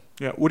way there.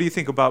 yeah. What do you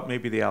think about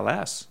maybe the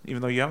LS?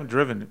 Even though you haven't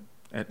driven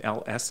an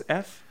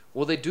LSF,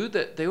 Well, they do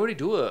that. They already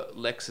do a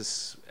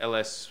Lexus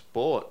LS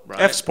Sport,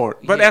 right? F Sport,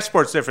 but Yeah. F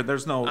Sport's different.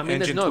 There's no I mean,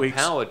 there's engine no tweaks.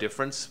 power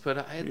difference,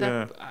 but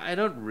Yeah. I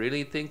don't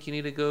really think you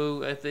need to go.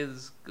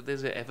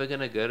 There's ever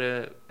gonna get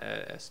a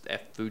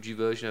F Fuji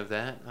version of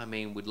that. I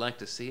mean, we'd like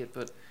to see it,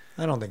 but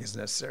I don't think it's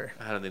necessary.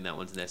 I don't think that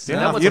one's necessary.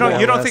 Yeah, That one's you don't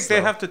LS think they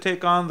though. have to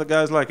take on the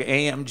guys like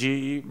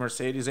AMG,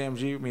 Mercedes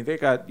AMG? I mean, they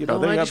got No,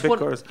 they I got just big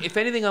want. cars. If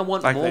anything, I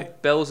want Like more the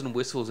bells and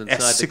whistles inside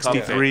the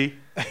cockpit. S63.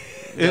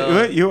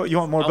 No. You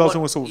want more I bells want-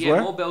 and whistles? Yeah,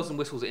 where? more bells and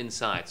whistles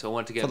inside. So I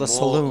want to get For the more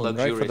saloon, right?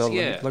 luxurious. For the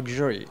yeah.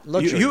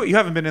 luxury. You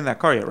haven't been in that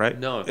car yet, right?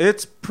 No.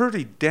 It's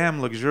pretty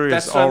damn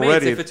luxurious That's what I mean.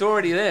 already. If it's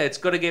already there, it's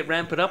got to get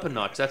ramped up a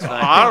notch. That's what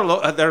I I don't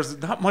know. There's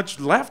not much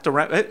left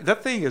around.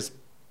 That thing is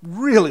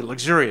really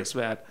luxurious,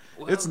 man.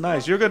 think. It's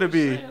nice. You're gonna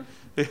be. saying.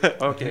 Yeah,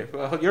 okay.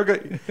 Well, you're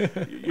good.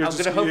 You're I'm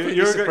gonna hopefully be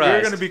you're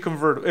surprised. going to be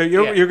convertible.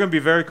 Yeah. You're going to be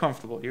very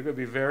comfortable. You're going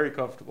to be very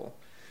comfortable.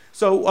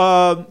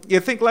 So, you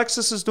think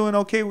Lexus is doing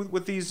okay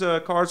with these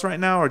cars right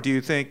now, or do you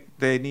think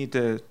they need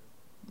to?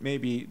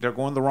 Maybe they're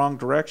going the wrong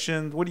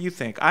direction. What do you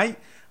think? I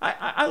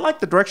like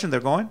the direction they're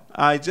going.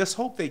 I just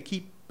hope they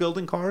keep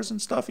building cars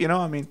and stuff.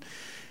 I mean,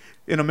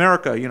 in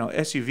America,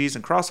 SUVs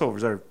and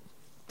crossovers are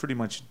pretty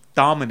much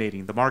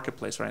dominating the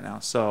marketplace right now.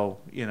 So,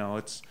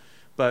 it's.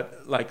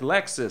 But like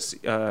Lexus,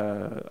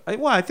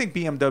 I think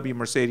BMW,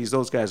 Mercedes,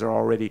 those guys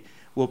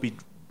will be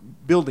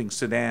building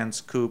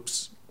sedans,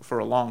 coupes for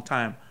a long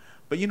time.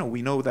 But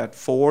we know that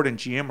Ford and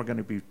GM are going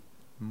to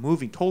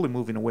be totally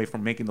moving away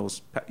from making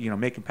those,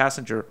 making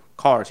passenger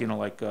cars,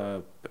 like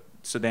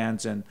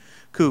sedans and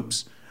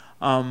coupes.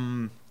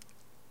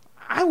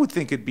 I would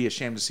think it'd be a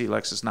shame to see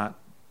Lexus not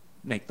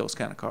make those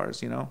kind of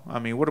cars. I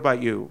mean, what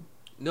about you?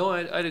 No,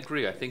 I'd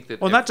agree. I think that.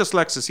 Well, not just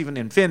Lexus, even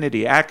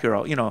Infiniti,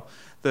 Acura,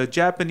 the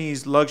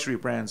Japanese luxury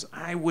brands.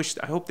 I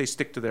hope they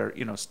stick to their,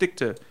 stick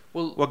to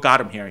Well, what got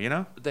them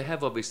here, they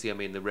have obviously. I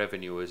mean, the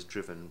revenue is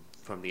driven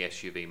from the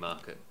SUV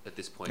market at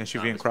this point. in SUV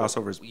time and as well.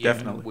 crossovers, Yeah,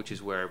 definitely. which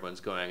is where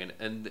everyone's going.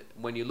 And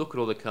when you look at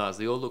all the cars,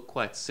 they all look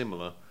quite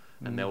similar,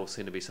 and they all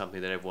seem to be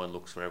something that everyone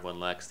looks for. Everyone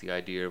likes the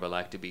idea of I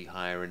like to be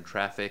higher in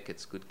traffic.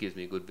 It's good, gives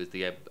me good.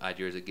 The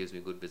idea is it gives me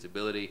good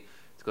visibility.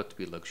 It's got to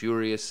be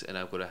luxurious, and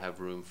I've got to have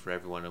room for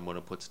everyone and want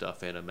to put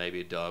stuff in, and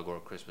maybe a dog or a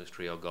Christmas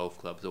tree or golf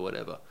clubs or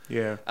whatever.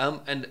 Yeah.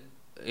 And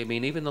I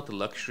mean, even not the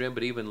luxury end,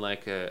 but even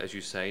like, as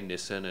you say,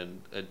 Nissan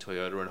and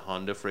Toyota and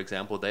Honda, for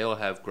example, they all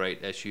have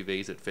great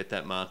SUVs that fit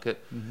that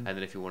market. And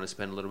then if you want to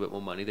spend a little bit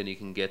more money, then you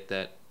can get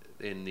that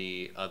in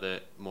the other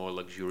more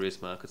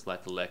luxurious markets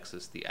like the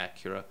Lexus, the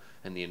Acura,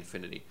 and the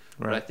Infiniti.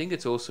 But I Right. think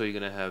it's also you're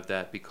going to have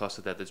that because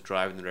of that that's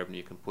driving the revenue.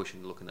 You can push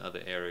and look in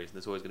other areas. And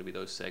there's always going to be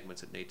those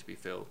segments that need to be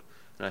filled.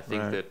 And I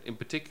think Right. that in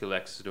particular,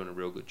 Lexus is doing a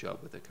real good job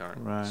with their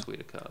current Right. suite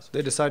of cars.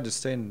 They decided to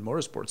stay in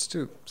motorsports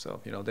too. So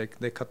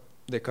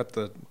they cut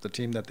the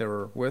team that they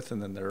were with,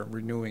 and then they're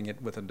renewing it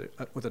with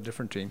a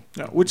different team.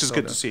 Yeah, which is So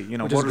good to they're- see.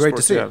 which is great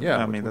to motorsports, see. Yeah,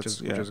 I mean, which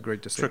that's is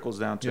great to see. trickles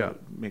down to Yeah.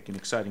 making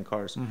exciting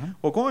cars. Mhm.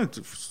 Well, going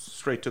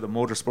straight to the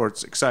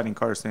motorsports exciting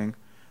cars thing,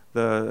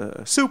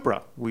 the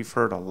Supra. We've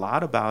heard a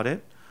lot about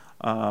it.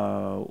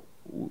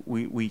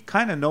 We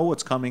kind of know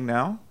what's coming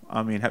now.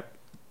 I mean,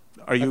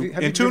 are you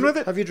in tune with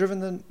it? Have you driven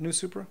the new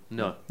Supra?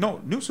 No. No,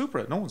 new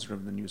Supra. No one's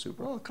driven the new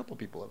Supra. Well, a couple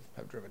people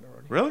have driven it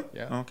already. Really?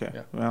 Yeah. Okay.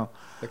 Yeah. Well.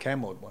 The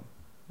cam-mode one.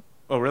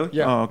 Oh, really?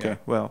 Yeah, Oh, okay. yeah.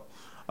 Well,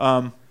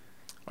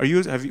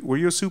 were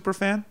you a Supra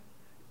fan?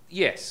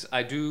 Yes,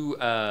 I do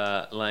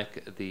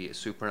like the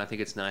Supra, and I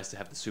think it's nice to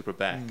have the Supra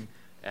back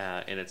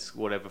in its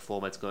whatever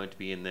form it's going to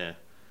be in there.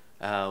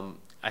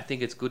 I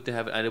think it's good to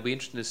have it, and it'll be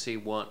interesting to see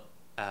what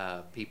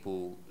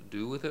people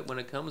do with it when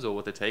it comes, or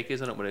what the take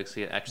is on it when they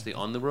see it actually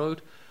on the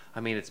road. I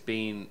mean, it's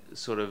been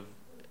sort of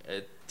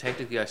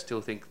technically, I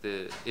still think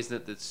isn't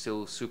it that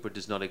still Supra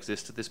does not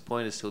exist at this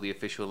point? It's still the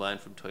official line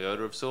from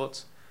Toyota of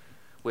sorts.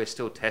 We're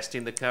still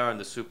testing the car, and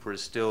the Supra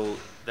is still,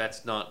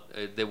 that's not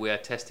that we are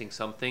testing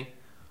something.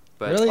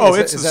 But Really? Oh, Is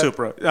it's that- the is that-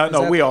 Supra. is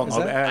No, that- we all is know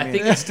that- that. I mean,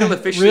 think it's still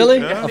officially.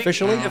 Really? I think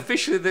Officially?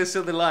 officially, they're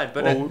still the line.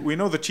 But well, we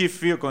know the chief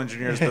vehicle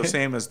engineer is the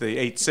same as the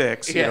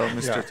 8.6, Yeah.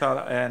 Mr. Yeah.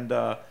 Tada,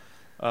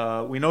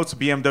 and we know it's a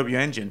BMW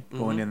engine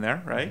going in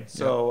there, right?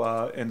 So,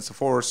 and it's a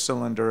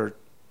four-cylinder,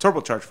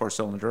 turbocharged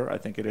four-cylinder, I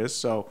think it is.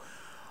 So,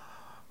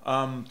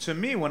 to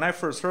me, when I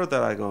first heard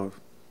that, I go,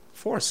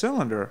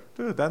 four-cylinder,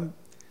 dude,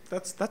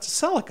 that's a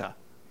Celica.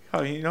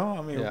 How, you know,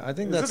 I mean, Yeah, I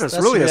think is that's it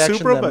the really a reaction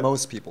Supra, that but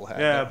most people have.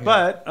 yeah,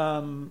 but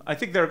I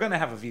think they're going to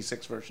have a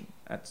V6 version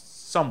at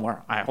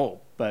somewhere. I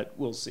hope, but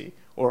we'll see.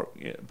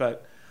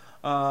 But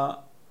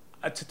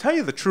to tell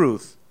you the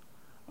truth,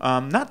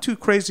 not too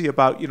crazy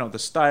about the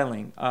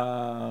styling.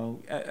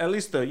 At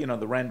least the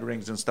the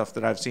renderings and stuff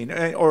that I've seen,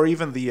 or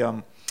even the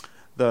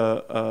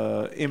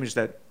image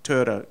that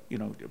Toyota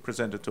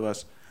presented to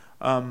us.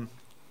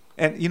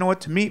 And you know what?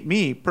 To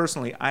me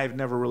personally, I've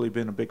never really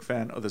been a big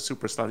fan of the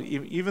Supra style.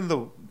 Even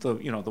the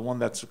the one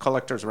that's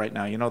collectors right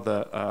now.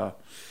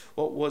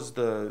 What was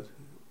the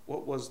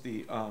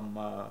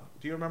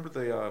do you remember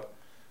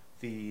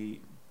the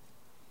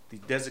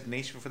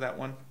designation for that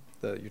one?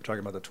 You're talking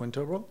about the twin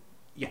turbo?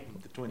 Yeah,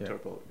 the twin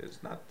turbo is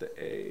not the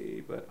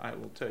A, but I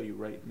will tell you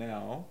right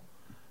now.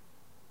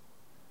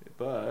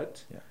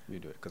 But Yeah, you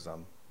do it because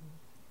I'm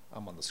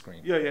on the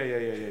screen.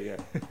 yeah.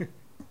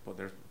 Well,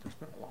 there's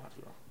been a lot.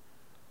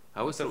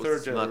 I was The thought it third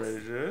was not-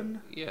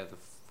 generation. Yeah, the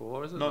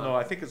 4 is it? No,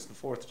 I think it's the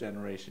fourth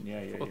generation.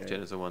 Yeah. Fourth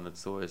gen is the one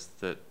that's always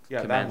that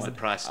Yeah, commands that the one.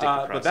 price stick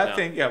across But that now.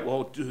 thing,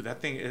 dude,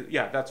 that thing,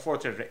 that's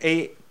fourth generation.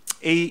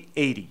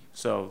 A80.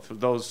 So for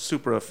those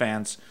Supra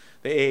fans,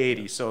 the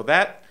A80. So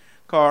that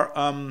car,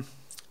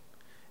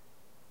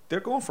 they're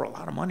going for a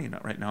lot of money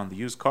right now in the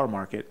used car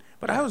market.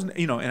 But I was,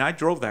 and I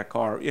drove that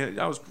car.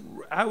 Yeah,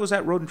 I was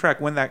at Road and Track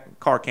when that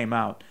car came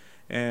out,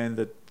 and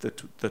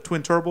the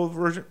twin turbo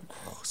version,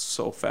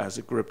 so fast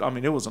it gripped. I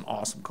mean, it was an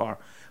awesome car,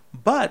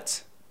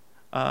 but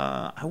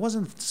I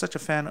wasn't such a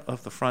fan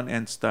of the front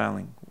end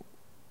styling.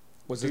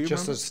 Was Do it you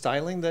just remember? the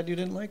styling that you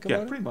didn't like Yeah,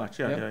 about pretty it? much.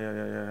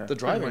 Yeah. The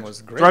driving Pretty much.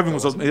 was great. Driving though,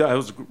 was wasn't it? it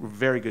was a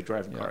very good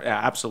driving car. Yeah,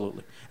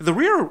 absolutely. The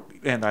rear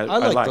end I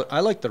like. I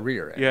like the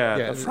rear end. Yeah,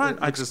 the it- front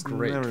it I looks just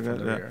great never from got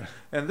the that. rear.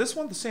 And this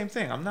one the same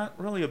thing. I'm not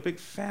really a big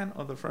fan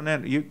of the front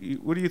end.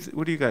 What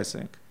do you guys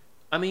think?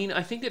 I mean,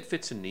 I think it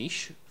fits a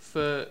niche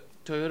for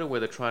Toyota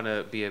where they're trying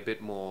to be a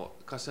bit more.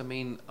 Because I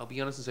mean, I'll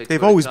be honest and say They've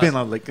Toyota always cars,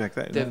 been like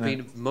that. They've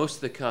been most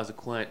of the cars are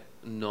quite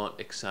not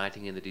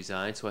exciting in the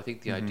design. So I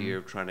think the Mm-hmm. idea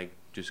of trying to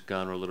just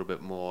garner a little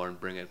bit more and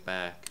bring it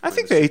back. I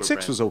bring think the Supra 8.6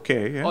 brand- was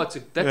okay. Yeah. Oh, that's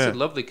Yeah. a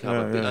lovely car.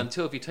 Yeah, But yeah.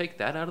 until if you take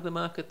that out of the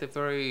market, they're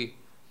very.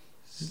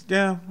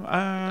 Yeah.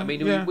 I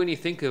mean, yeah. when you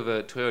think of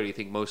a Toyota, you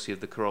think mostly of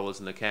the Corollas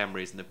and the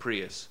Camrys and the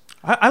Prius.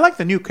 I like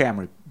the new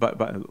Camry, but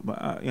but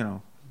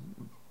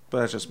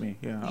that's just me.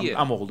 Yeah, Yeah.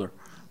 I'm older.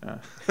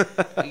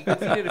 You need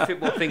to fit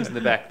more things in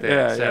the back there.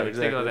 Yeah, Savage. Think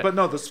exactly. about that. But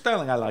no, the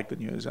styling I like the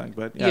new design.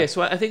 But Yeah,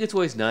 so I think it's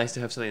always nice to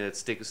have something that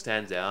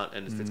stands out,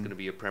 and if Mm-hmm. it's going to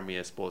be a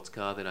premier sports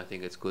car, then I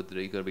think it's good that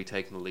you're going to be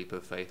taking a leap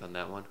of faith on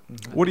that one.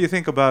 What do you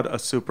think about a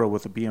Supra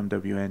with a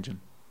BMW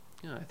engine?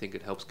 Yeah, I think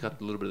it helps cut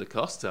a little bit of the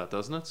costs out,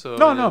 doesn't it? So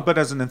No, but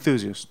as an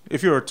enthusiast,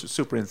 if you're a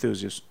Supra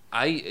enthusiast,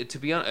 to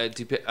be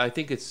honest, I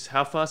think it's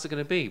how fast is it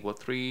going to be? What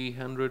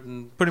 300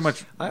 and pretty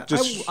much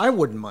I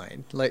wouldn't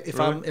mind. Like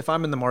Really? if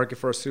I'm in the market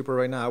for a Supra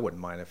right now, I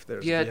wouldn't mind if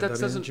there's Yeah, a that BMW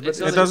doesn't- engine, it's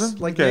but not- It doesn't?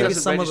 like Okay. maybe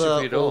Doesn't some of register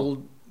for you the at all.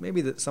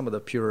 old some of the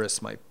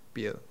purists might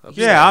be upset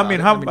yeah. I about mean,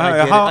 it. how I get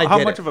it. I how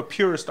get much it. of a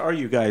purist are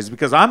you guys?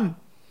 Because I'm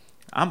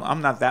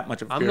not that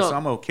much of a I'm purist. not-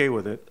 I'm okay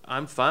with it.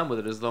 I'm fine with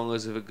it as long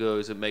as if it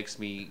goes, it makes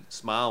me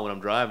smile when I'm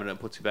driving and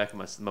it puts me back in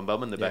my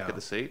bum in the back Yeah. of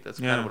the seat. That's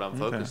Yeah, kind of what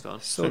I'm okay. focused on.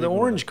 So So the you go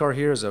orange car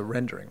here is a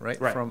rendering, right?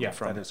 Right. From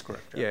That is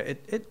correct. yeah.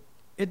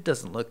 It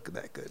doesn't look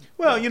that good.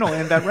 Well,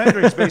 and that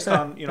rendering is based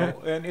on,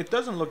 and it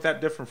doesn't look that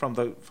different from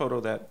the photo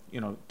that,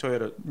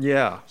 Toyota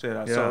Yeah.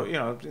 said. Yeah.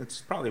 So,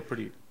 it's probably a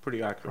pretty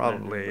accurate.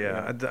 Probably, rendering,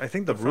 but yeah. I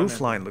think the The front roof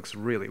end. line looks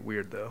really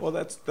weird though. Well,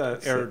 that's the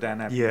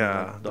aerodynamic.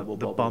 Yeah, double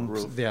the bubble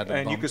bumps, roof. yeah, the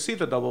and you can bumps. see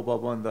the double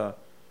bubble in the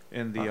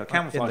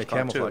camouflage car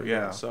camouflage, too.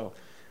 yeah. So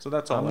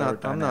that's all. I'm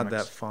not aerodynamics.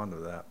 that fond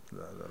of that.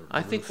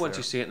 I think once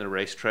you see it in the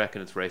racetrack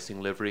and it's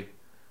racing livery,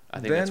 I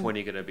think that's Then- when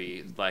you're going to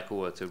be like,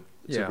 oh, it's a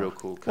Yeah. real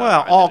cool car.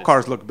 Well, And all then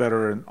cars look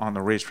better on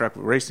the racetrack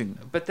racing.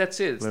 But that's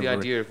it. It's the livery.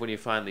 idea of when you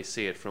finally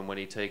see it, from when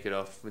you take it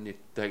off, when you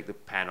take the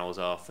panels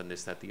off, and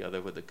this, that, the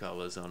other, with the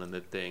colors on and the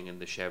thing and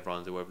the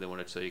chevrons or whatever they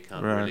want it, so you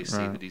can't Right, really see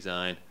right. the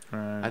design.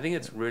 Right. I think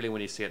it's really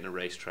when you see it in the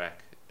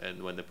racetrack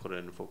and when they put it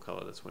in full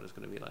color, that's when it's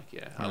going to be like,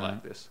 yeah, I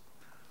like this.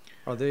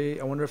 Are they?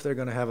 I wonder if they're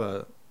going to have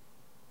a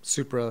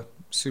Super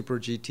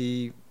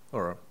GT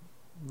or a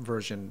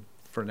version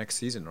for next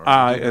season. Or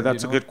do you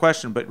That's a know? good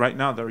question. But right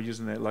now they're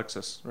using the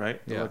Lexus,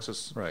 right? The Yeah.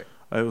 Lexus Right.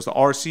 It was the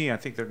RC. I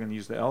think they're going to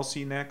use the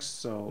LC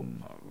next. So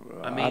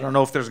I I mean, don't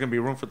know if there's going to be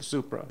room for the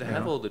Supra. They you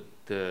have know? all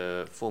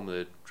the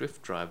Formula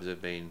Drift drivers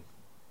have been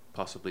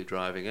possibly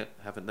driving it,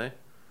 haven't they?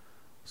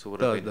 So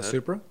what have The been the heard?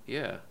 Supra?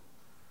 Yeah,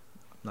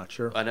 Not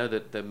sure. I know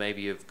that they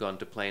maybe have gone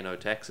to Plano,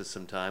 Texas,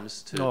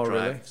 sometimes to Oh,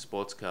 drive really?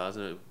 sports cars,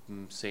 and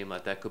it seemed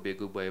like that could be a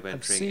good way of I've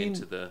entering seen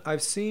into the.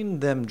 I've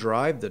seen them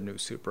drive the new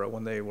Supra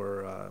when they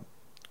were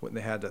when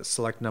they had a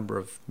select number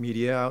of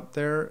media out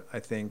there. I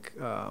think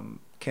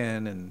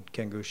Ken and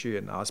Kengushi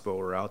and Ospo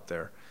were out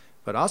there,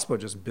 but Ospo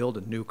just built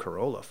a new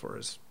Corolla for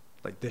his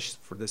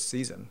for this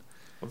season.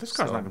 Well, this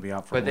car's So- not going to be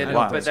out for But a then,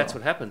 while. but that's so.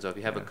 what happens. If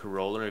you have a Yeah.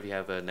 Corolla, or if you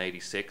have an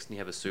 '86, and you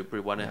have a Supra,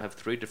 you want to have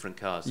three different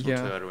cars. So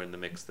Yeah. Toyota in the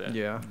mix there.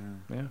 Yeah,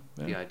 yeah,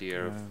 The yeah.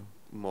 idea of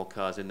more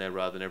cars in there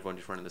rather than everyone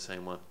just running the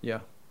same one.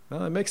 Yeah.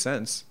 Well, it makes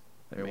sense.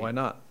 I mean, I why mean,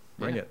 not?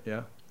 Bring yeah. it.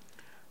 Yeah.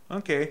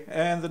 Okay,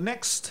 and the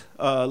next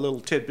little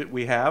tidbit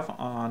we have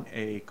on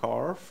a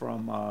car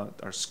from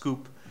our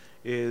scoop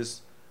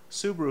is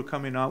Subaru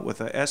coming out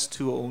with a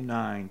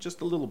S209. Just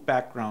a little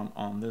background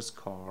on this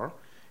car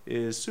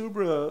is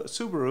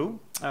Subaru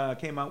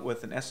came out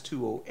with an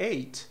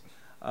S208.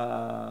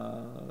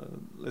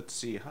 Let's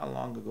see, how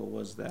long ago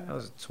was that? That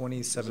was Does it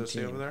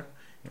say 2017. over there?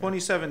 Yeah.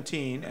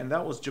 2017, and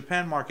that was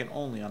Japan market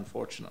only,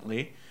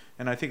 unfortunately.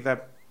 And I think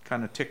that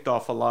kind of ticked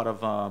off a lot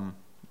of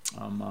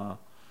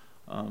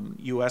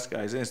U.S.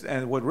 guys.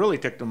 And what really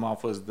ticked them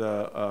off was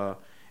the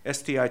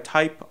STI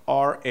Type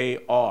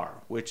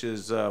RAR, which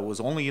was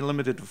only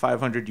limited to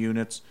 500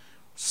 units,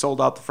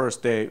 sold out the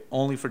first day,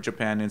 only for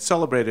Japan, and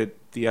celebrated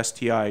the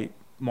STI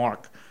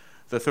mark,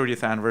 the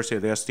 30th anniversary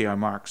of the STI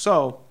mark.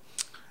 So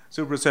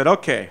Subaru said,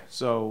 okay,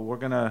 so we're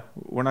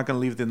not gonna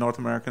leave the North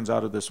Americans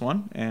out of this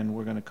one, and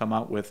we're gonna come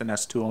out with an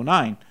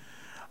S209.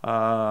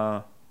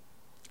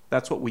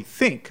 That's what we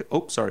think.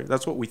 Oh, sorry,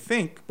 that's what we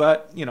think.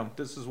 But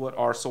this is what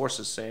our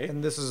sources say.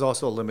 And this is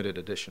also a limited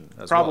edition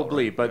as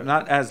Probably, well, right? but Yeah.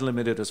 not as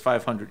limited as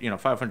 500.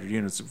 500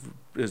 units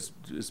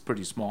is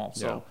pretty small.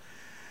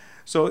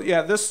 So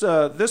yeah,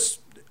 this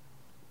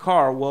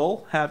car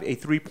will have a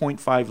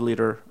 3.5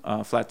 liter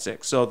flat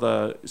six. So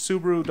the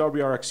Subaru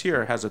WRX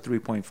here has a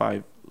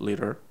 3.5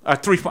 liter.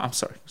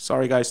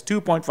 Sorry guys,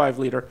 2.5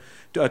 liter,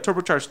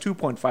 turbocharged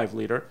 2.5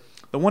 liter.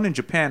 The one in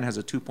Japan has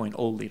a 2.0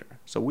 liter.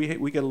 So we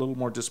get a little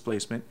more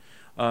displacement.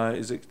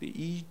 Is it the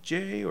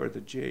EJ or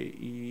the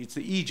JE? It's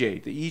the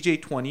EJ. The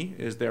EJ20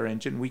 is their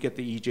engine. We get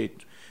the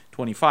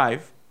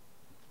EJ25.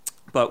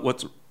 But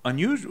what's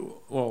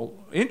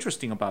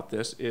interesting about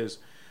this is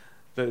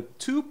the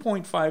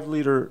 2.5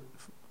 liter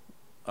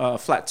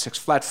flat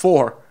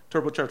four,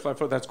 turbocharged flat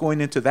four that's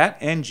going into that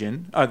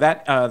engine,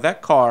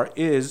 that car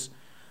is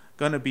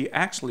going to be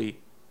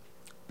actually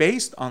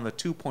based on the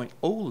 2.0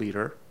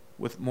 liter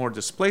with more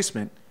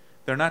displacement.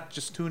 They're not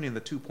just tuning the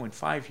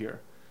 2.5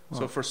 here.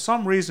 So for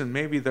some reason,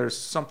 maybe there's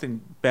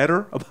something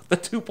better about the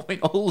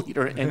 2.0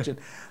 liter engine.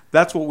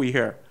 That's what we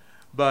hear.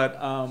 But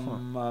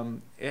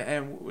and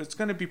it's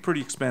going to be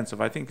pretty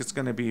expensive. I think it's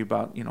going to be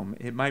about,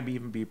 it might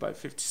even be about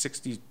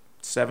 $50,000,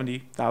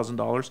 $60,000,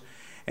 $70,000.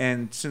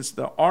 And since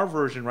the R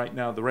version right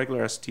now, the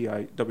regular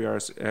STI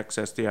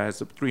WRX STI has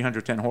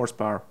 310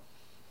 horsepower,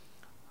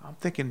 I'm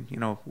thinking,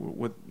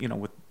 with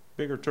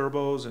bigger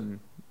turbos, and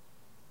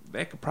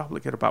they could probably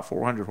get about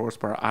 400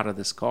 horsepower out of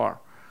this car.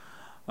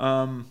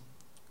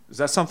 Is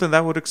that something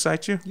that would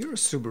excite you? You're a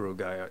Subaru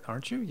guy,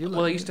 aren't you?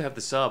 Well, I used to have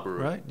the Subaru.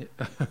 Right?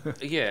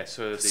 Yeah,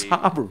 so the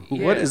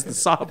Subaru. What is the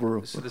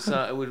Subaru?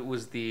 So it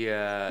was the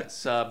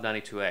Saab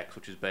 92X,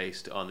 which is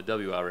based on the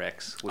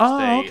WRX, which Oh,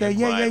 they okay.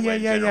 acquired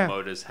when Yeah. General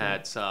Motors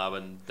had Saab,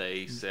 and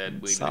they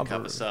said we need to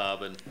cover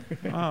Subaru. Saab, and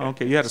Oh,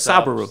 okay. You had a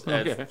Saab, Subaru.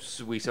 Okay.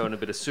 so we owned a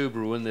bit of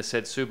Subaru, and they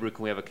said, Subaru,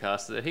 can we have a car?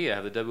 So here,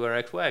 have the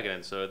WRX wagon.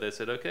 And so they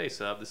said, okay,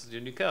 Saab, this is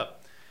your new car.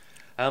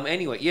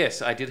 Anyway,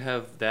 yes, I did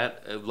have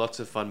that.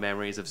 Lots of fun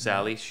memories of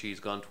Sally. She's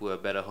gone to a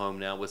better home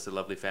now with the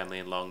lovely family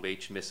in Long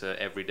Beach. Miss her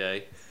every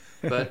day.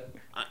 But,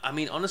 I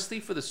mean, honestly,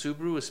 for the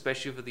Subaru,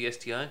 especially for the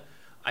STI,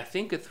 I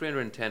think at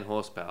 310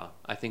 horsepower,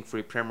 I think for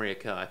a Premier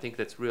car, I think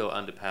that's real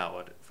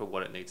underpowered for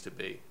what it needs to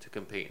be to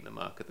compete in the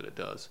market that it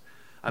does.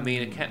 I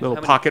mean, it can't... Little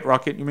pocket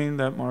rocket, you mean,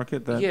 that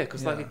market? Yeah,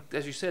 because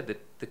as you said,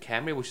 the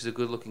Camry, which is a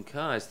good-looking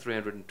car, is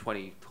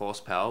 320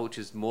 horsepower, which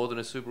is more than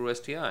a Subaru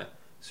STI.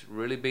 Does it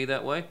really be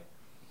that way?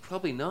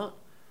 Probably not.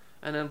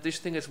 And I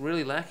just think it's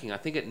really lacking. I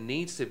think it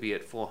needs to be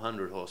at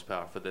 400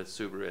 horsepower for the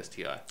Subaru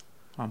STI.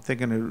 I'm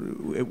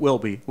thinking it will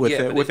be with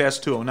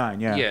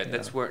S209. Yeah,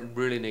 that's where it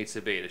really needs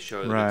to be to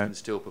show that Right. it can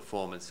still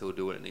perform and still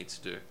do what it needs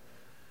to do.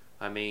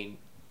 I mean,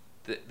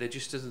 there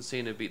just doesn't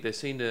seem to be... They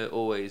seem to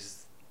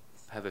always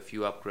have a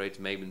few upgrades,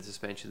 maybe in the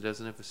suspension. There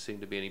doesn't ever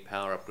seem to be any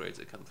power upgrades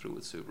that come through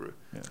with Subaru,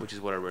 which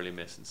is what I really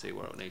miss and see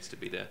where it needs to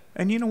be there.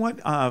 And you know what?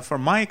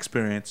 From my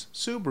experience,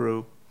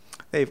 Subaru,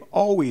 they've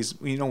always,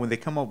 when they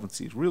come up with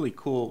these really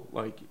cool,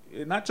 like,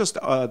 not just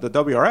the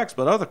WRX,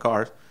 but other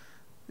cars,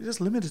 they're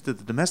just limited to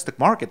the domestic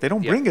market. They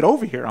don't bring it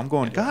over here. I'm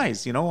going,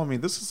 guys, I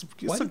mean, this is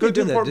Why it's a did they good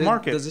do that? important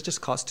market. Does it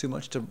just cost too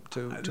much to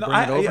bring it over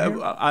I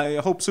here? I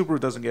hope Subaru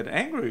doesn't get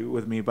angry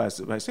with me by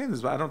saying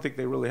this, but I don't think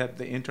they really have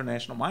the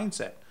international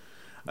mindset.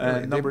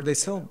 Really, they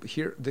sell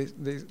here.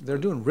 They're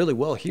doing really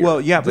well here. Well,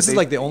 yeah, this but is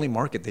like the only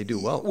market they do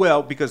well.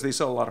 Well, because they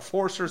sell a lot of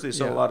Forcers, they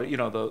sell a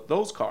Yeah. lot of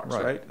those cars,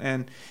 Right. right?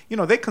 And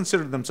they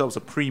consider themselves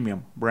a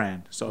premium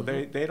brand, so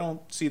they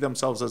don't see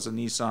themselves as a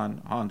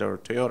Nissan, Honda, or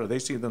Toyota. They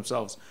see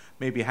themselves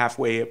maybe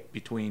halfway up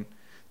between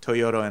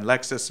Toyota and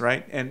Lexus,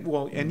 right? And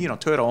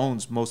Toyota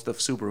owns most of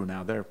Subaru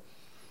now. They're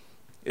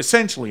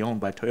essentially owned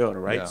by Toyota,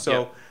 right? Yeah.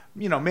 So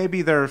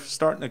maybe they're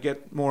starting to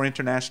get more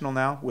international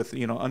now with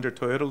under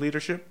Toyota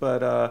leadership,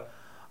 but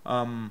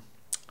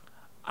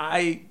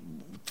I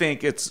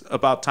think it's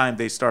about time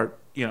they start,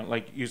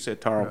 like you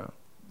said, Taro,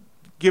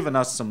 giving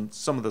us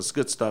some of this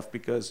good stuff,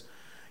 because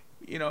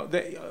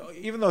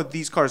even though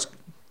these cars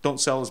don't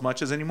sell as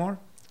much as anymore,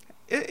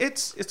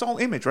 it's all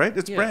image, right?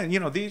 It's brand.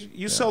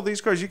 You sell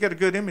these cars, you get a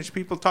good image.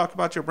 People talk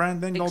about your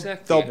brand, then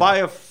they'll buy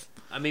a.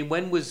 I mean,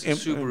 when was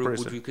Subaru, embrace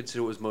would it. you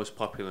consider it was most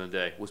popular in the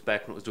day? Was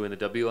back when it was doing the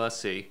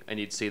WRC, and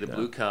you'd see the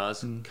blue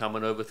cars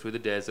coming over through the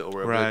desert or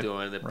wherever they're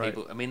doing, and the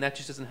people, I mean, that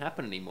just doesn't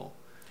happen anymore.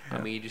 I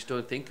mean, you just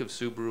don't think of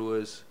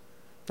Subaru as...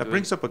 That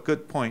brings up a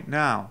good point.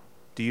 Now,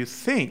 do you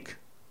think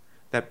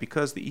that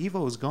because the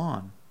Evo is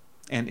gone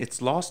and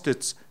it's lost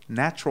its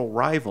natural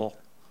rival,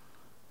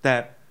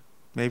 that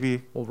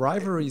maybe... Well,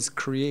 rivalries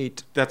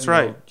create... That's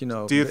right.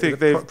 Do you think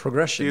they've...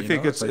 progression? Do you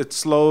think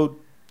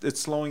it's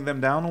slowing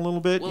them down a little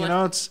bit?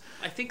 Well,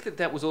 I think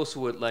that was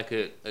also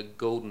a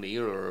golden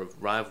era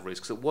of rivalries,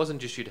 because it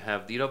wasn't just you'd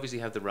obviously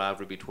have the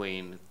rivalry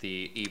between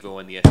the Evo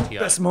and the STI.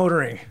 Best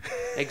motoring.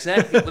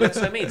 Exactly. Well, that's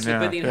what I mean. So,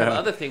 but then you have Yeah.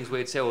 other things where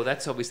you'd say, well,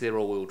 that's obviously their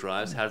all-wheel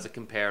drives. How does it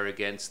compare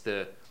against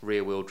the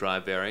rear-wheel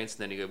drive variants?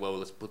 And then you go, well,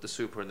 let's put the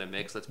Supra in the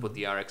mix. Let's put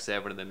the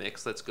RX-7 in the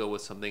mix. Let's go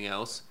with something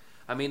else.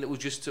 I mean, it was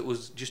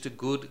just a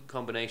good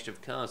combination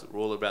of cars that were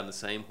all around the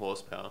same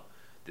horsepower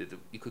that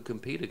you could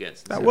compete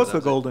against. That was the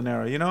golden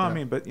era, I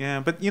mean, but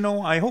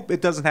I hope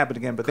it doesn't happen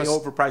again. But they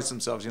overpriced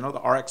themselves, the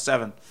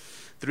RX-7,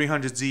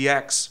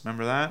 300ZX,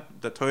 remember that?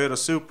 The Toyota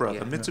Supra,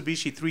 the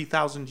Mitsubishi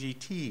 3000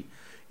 GT,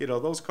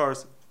 those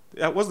cars.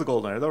 That was the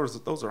golden era.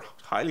 Those are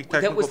highly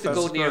technical. That was the fast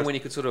golden era cars. when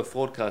you could sort of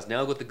afford cars. Now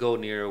we've got the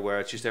golden era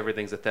where it's just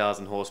everything's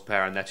 1,000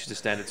 horsepower and that's just a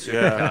standard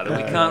supercar.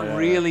 That we can't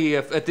really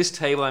at this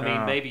table. I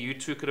mean, maybe you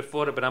two could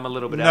afford it, but I'm a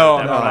little bit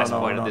out of that price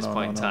point at this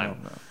point in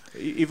time.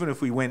 Even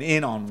if we went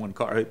in on one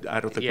car, I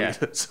don't think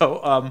we did.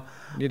 So,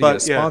 you need to get a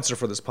sponsor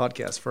for this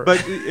podcast first.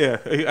 But yeah,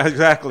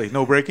 exactly.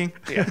 No braking.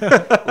 Yeah,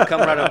 we'll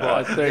come right on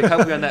board. We'll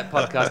help you on that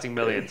podcasting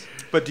millions.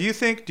 But do you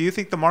think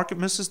the market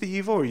misses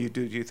the Evo, or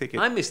do you think it?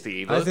 I miss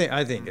the Evo.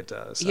 I think it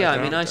does. Yeah,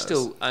 think it does.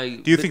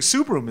 Do you think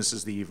Subaru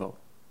misses the Evo?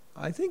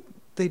 I think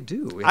they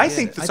do. I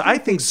think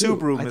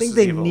Subaru I misses think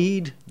they the Evo.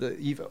 need the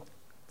Evo.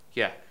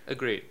 Yeah,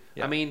 agreed.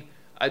 Yeah. I mean,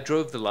 I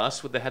drove the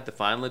last where they had the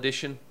final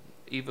edition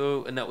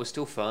Evo, and that was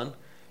still fun,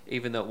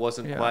 even though it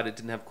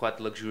didn't have quite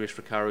the luxurious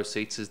Recaro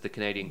seats as the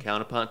Canadian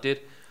counterpart did.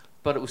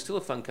 But it was still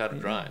a fun car to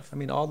drive. I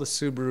mean, all the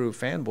Subaru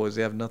fanboys,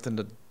 they have nothing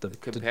to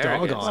Compare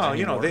dog against. on Well,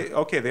 anymore.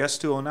 the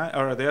S209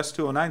 or the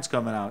S209's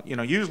coming out.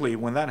 Usually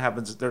when that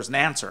happens, there's an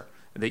answer.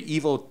 The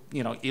Evo,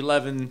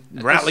 11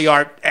 Rally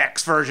Art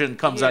X version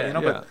comes out.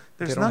 But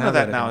They there's don't none have of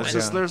that that now. anymore. It's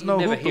just there's You no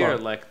never hear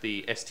hoopla. like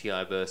the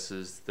STI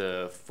versus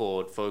the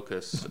Ford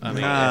Focus. I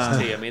mean, Nah.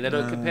 ST. I mean, they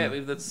don't compare. I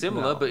mean, that's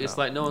similar, but it's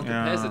like no one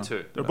compares the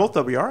two. They're both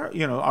WR,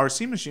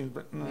 RC machines,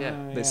 but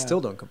Yeah. They still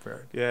don't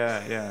compare it.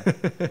 Yeah.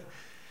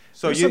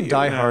 So There's some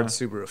diehard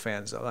Subaru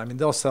fans, though. I mean,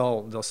 they'll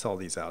sell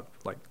these out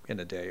like in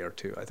a day or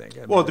two, I think.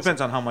 Well, it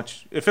depends on how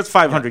much. If it's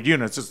 500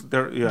 units, it's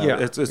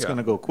going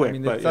to go quick. I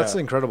mean, but that's the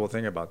incredible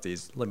thing about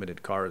these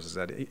limited cars is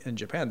that in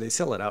Japan they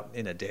sell it out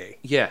in a day.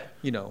 Yeah.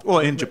 Well,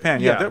 in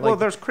Japan,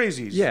 there's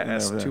crazies. Yeah,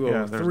 there's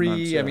S203.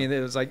 nuts, I mean, it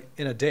was like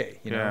in a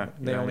day.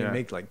 They only yeah.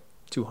 make like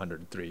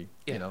 203,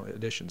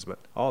 editions, but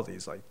all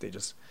these they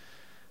just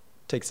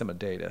takes them a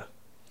day to.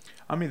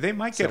 I mean, they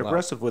might get Sell out.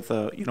 aggressive with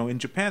in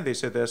Japan they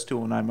said the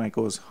S209 might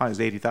go as high as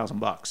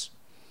 $80,000,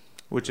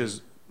 which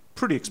is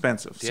pretty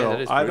expensive. Yeah, so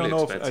that is I don't really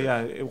know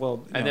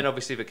expensive. And then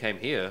obviously if it came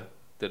here,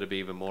 that'd be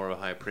even more of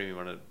a high premium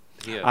on it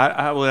here.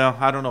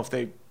 I don't know if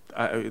they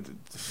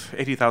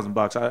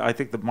 $80,000. I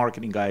think the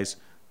marketing guys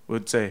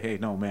would say, hey,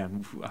 no,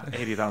 man,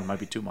 80,000 might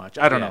be too much.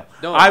 I don't know.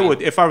 No, I mean-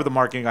 would, if I were the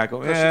marketing guy, go,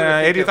 Because you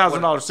gotta think of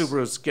 $80,000 what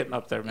Subaru is getting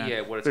up there, man.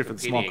 Yeah, what it's Especially for the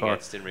small competing car.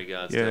 against in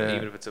regards Yeah. to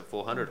even if it's a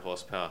 400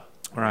 horsepower.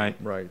 Right.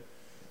 Right.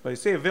 But they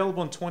say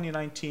available in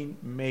 2019,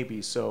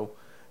 maybe. So,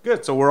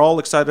 good. So we're all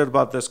excited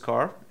about this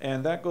car.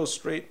 And that goes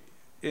straight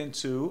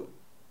into,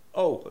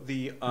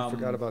 the... I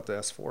forgot about the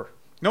S4.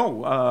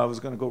 No, I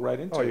was going to go right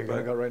into it. You're going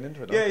to go right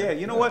into it? Yeah, Okay. yeah.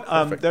 You know what?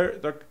 Perfect.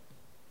 They're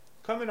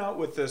coming out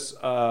with this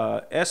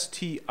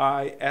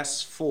STI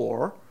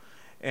S4,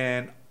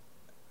 and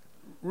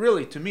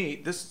really, to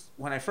me,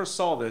 when I first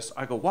saw this,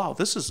 I go, "Wow,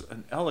 this is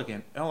an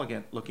elegant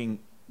looking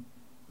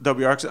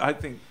WRX." I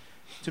think,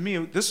 to me,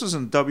 this is a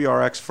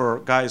WRX for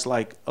guys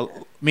like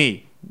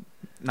me,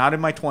 not in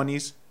my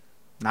 20s,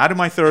 not in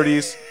my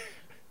 30s,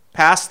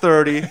 past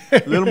 30,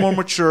 a little more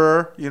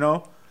mature,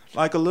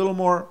 like a little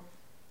more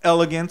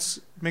elegance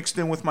mixed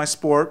in with my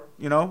sport,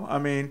 I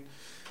mean,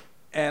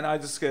 and I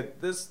just get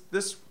this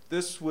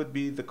this would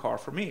be the car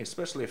for me,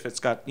 especially if it's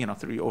got 3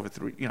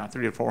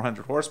 to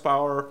 400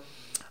 horsepower.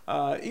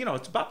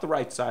 It's about the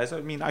right size.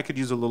 I mean, I could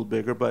use a little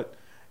bigger, but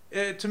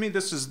to me,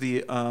 this is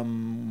the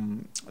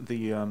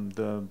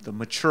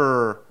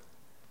mature,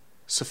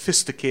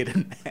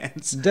 sophisticated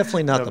man's.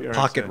 Definitely not the WRX.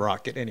 pocket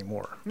rocket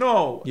anymore.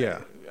 No. Yeah.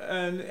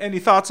 And any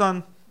thoughts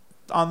on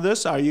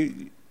this?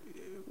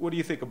 What do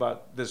you think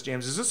about this,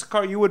 James? Is this a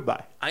car you would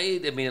buy? I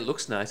mean, it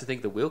looks nice. I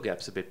think the wheel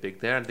gap's a bit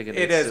big there. I'm thinking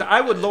It it's, is. I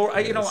would lower.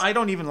 I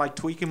don't even like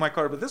tweaking my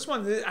car, but this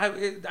one,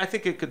 I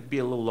think it could be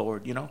a little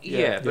lowered.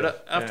 Yeah,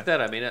 but after Yeah.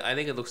 that, I mean, I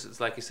think it looks. It's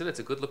like you said, it's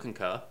a good-looking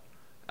car.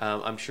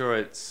 I'm sure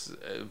it's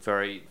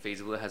very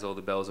feasible. It has all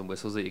the bells and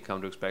whistles that you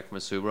come to expect from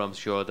a Subaru. I'm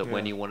sure that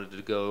when Yeah. you wanted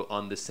to go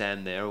on the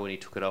sand there, when you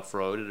took it off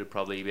road, it'd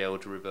probably be able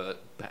to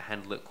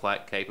handle it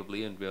quite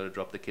capably and be able to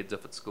drop the kids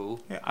off at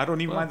school. Yeah, I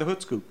don't even mind the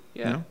hood scoop.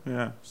 Yeah.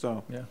 Yeah.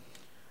 So. Yeah.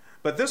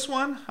 But this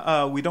one,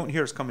 we don't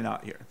hear is coming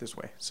out here this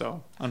way.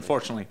 So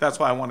unfortunately, that's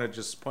why I want to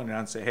just point it out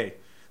and say, hey,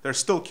 they're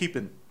still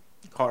keeping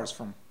cars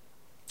from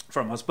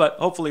us, but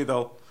hopefully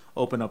they'll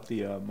open up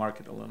the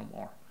market a little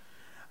more.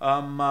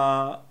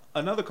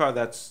 Another car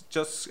that's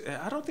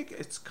I don't think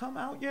it's come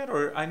out yet,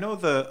 or I know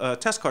the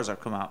test cars have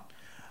come out,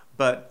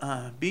 but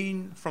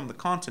being from the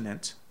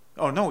continent,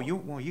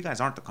 you guys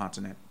aren't the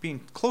continent,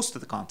 being close to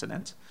the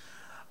continent,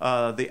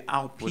 the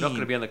Alpine. We're not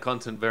going to be on the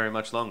continent very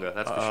much longer,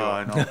 that's for sure.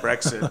 I know,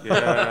 Brexit,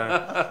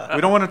 yeah.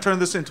 We don't want to turn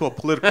this into a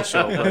political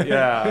show, but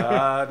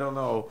yeah, I don't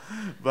know.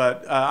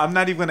 But I'm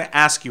not even going to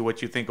ask you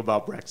what you think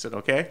about Brexit,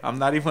 okay? I'm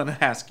not even going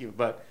to ask you,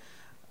 but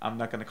I'm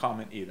not going to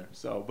comment either.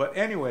 So, but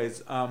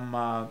anyways,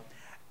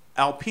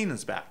 Alpine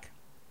is back.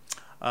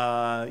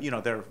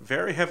 They're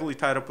very heavily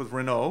tied up with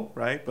Renault,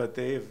 right? But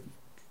they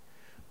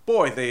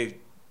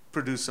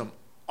produced some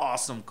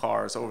awesome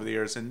cars over the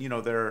years, and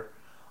they're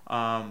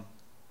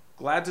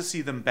glad to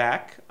see them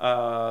back.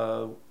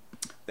 The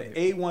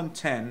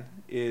A110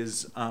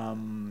 is Let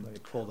me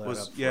pull that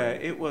up.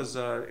 it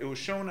was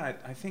shown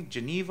at I think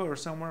Geneva or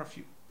somewhere a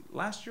few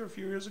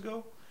years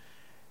ago.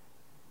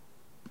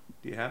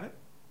 Do you have it?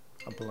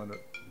 I'm pulling it.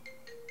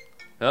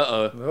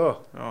 Uh-oh.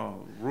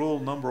 Oh, rule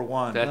number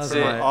 1. That's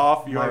Turn it.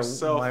 off your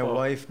cell My phone.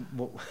 wife.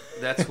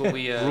 That's what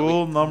we...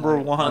 Rule number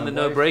 1. on the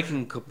No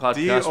Breaking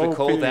podcast, we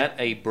call that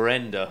a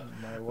Brenda.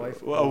 My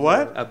wife. A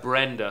what? A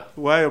Brenda.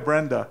 Why a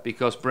Brenda?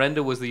 Because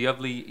Brenda was the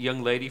lovely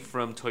young lady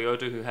from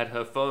Toyota who had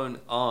her phone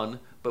on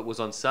but was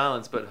on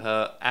silence, but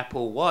her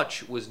Apple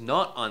Watch was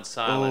not on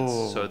silence.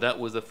 Oh. So that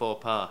was the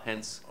faux pas,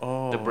 hence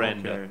Oh, the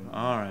Brenda. okay.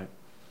 All right.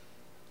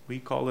 We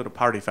call it a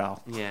party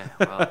foul. Yeah,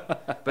 well,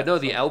 but no,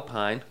 the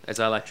Alpine, as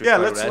I like to Yeah,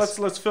 refer to it as.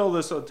 let's fill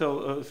this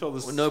until fill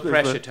this. Well, no space,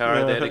 pressure, but-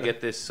 Tara, there to yeah.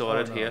 get this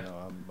sorted no, here.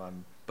 No,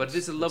 I'm But it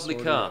is a lovely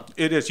sorted. car.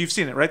 It is. You've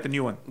seen it, right? The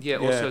new one. Yeah,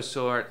 also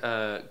saw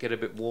it get a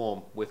bit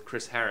warm with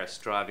Chris Harris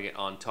driving it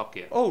on Top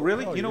Gear. Oh,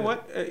 really? Oh, you know you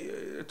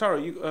what, Tara?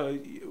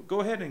 You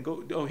go ahead and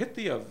go. Oh, hit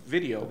the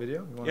video. The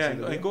video? You wanna Yeah, see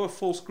the and video? go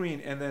full screen,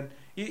 and then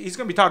he's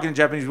going to be talking in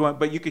Japanese,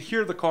 but you could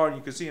hear the car and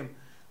you could see him.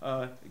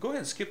 Go ahead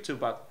and skip to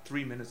about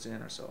 3 minutes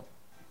in or so.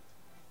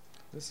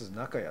 This is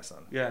Nakaya-san.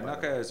 Yeah, by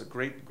the Nakaya way. is a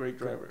great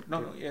driver.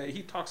 Yeah,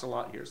 he talks a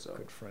lot here. So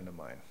Good friend of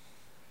mine.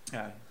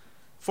 yeah,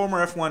 former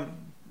F1,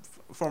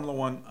 Formula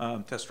One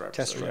test driver.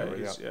 Test So, driver,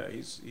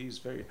 he's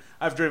very.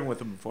 I've driven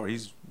with him before.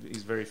 He's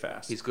very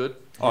fast. He's good.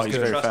 Oh, You he's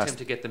can very trust fast. him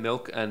to get the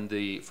milk and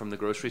from the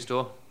grocery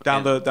store.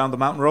 down And the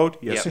mountain road.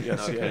 Yes, Yep.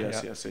 yes, Okay.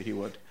 yes, he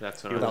would.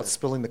 That's what He I Without was.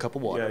 spilling the cup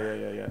of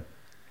water. Yeah.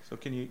 So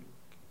can you?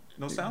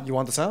 No sound? You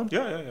want the sound?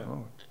 Yeah.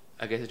 Oh.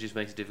 I guess it just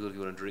makes it difficult if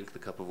you want to drink the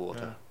cup of water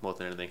Yeah. more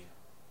than anything.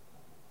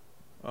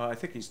 I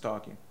think he's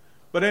talking.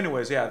 But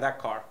anyways, yeah, that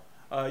car.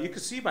 You can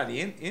see by the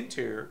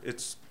interior,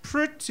 it's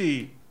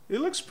pretty. It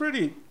looks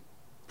pretty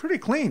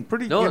clean.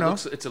 Pretty. No, you know.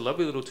 it's a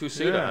lovely little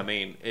two-seater. Yeah. I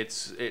mean,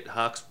 it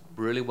harks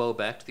really well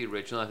back to the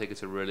original. I think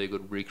it's a really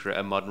good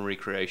a modern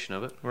recreation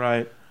of it.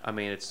 Right. I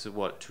mean, it's a,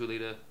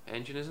 2-liter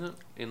engine, isn't it?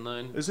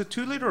 Inline. Is it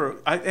 2 liter? Or,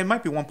 it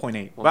might be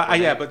 1.8. But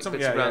yeah, but some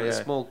it's yeah, around yeah, the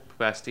yeah. small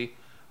capacity.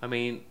 I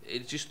mean,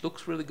 it just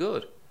looks really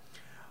good.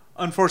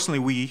 Unfortunately,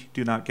 we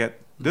do not get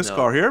this No.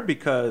 car here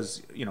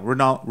because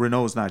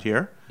Renault's not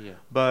here. Yeah.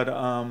 But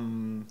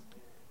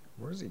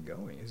Where's he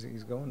going?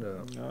 He's going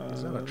to.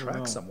 He's I on a don't track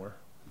know. somewhere.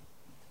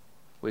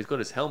 Well, he's got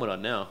his helmet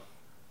on now.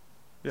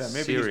 yeah,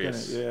 maybe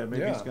Serious. he's gonna he's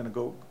Yeah. gonna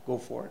go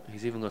for it.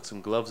 He's even got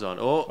some gloves on.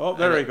 Oh, Oh,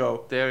 there and we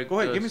go. There he Go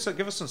ahead, goes.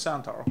 give us some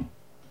sound, Taro.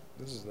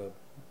 This is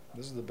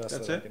the best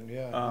That's that it? I can.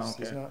 Yeah. Oh,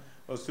 he's okay. not.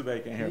 Oh, it's too bad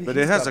you can't hear. He- But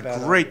it he's has got a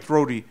bad great audio.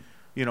 throaty,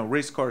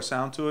 race car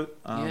sound to it.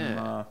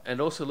 Yeah, and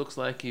also looks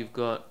like it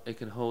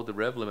can hold the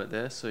rev limit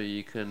there, so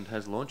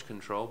has launch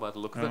control by the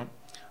look of it.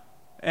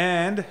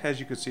 And as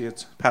you can see,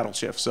 it's paddle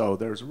shift, so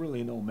there's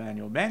really no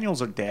manual.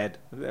 Manuals are dead.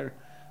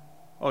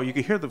 Oh, you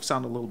can hear the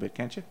sound a little bit,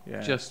 can't you? Yeah.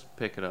 Just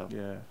pick it up.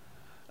 Yeah.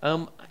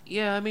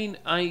 Yeah, I mean,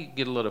 I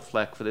get a lot of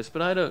flack for this,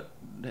 but I don't.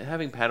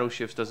 Having paddle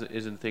shifts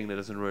isn't a thing that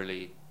doesn't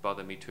really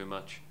bother me too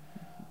much.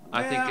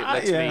 I think it Yeah,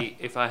 lets yeah. me,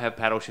 if I have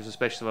paddle shifts,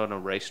 especially on a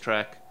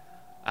racetrack,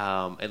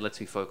 It lets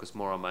me focus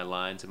more on my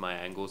lines and my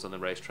angles on the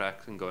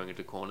racetrack and going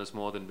into corners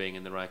more than being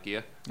in the right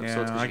gear.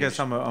 Yeah, I guess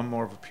I'm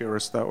more of a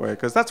purist that way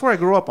because that's where I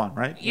grew up on,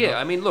 right? You Yeah, know,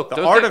 I mean, look,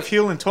 the art of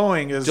heel and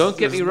towing is. Don't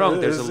get me wrong.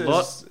 There's a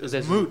lot.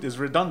 Is moot. Is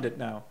redundant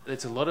now.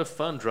 It's a lot of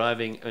fun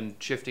driving and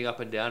shifting up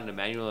and down in a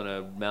manual on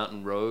a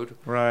mountain road.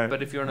 Right.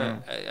 But if you're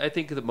on I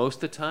think that most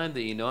of the time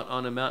that you're not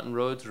on a mountain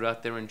road, you're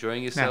out there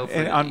enjoying yourself,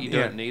 and you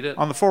don't need it.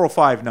 On the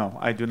 405, no,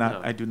 I do not.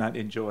 No. I do not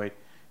enjoy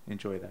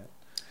that.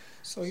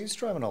 So he's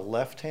driving a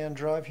left-hand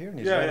drive here, and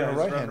he's driving a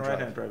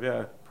right-hand drive.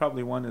 Yeah,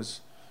 probably one is.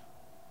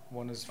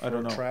 One is I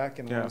don't for know. track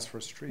and one Yeah. is for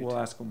street. We'll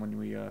ask him when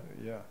we yeah.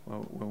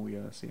 when we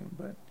see him.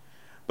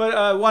 But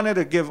I wanted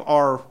to give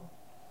our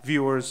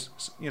viewers,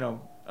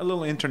 a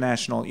little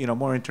international,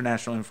 more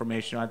international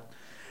information.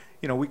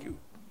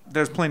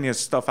 There's plenty of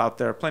stuff out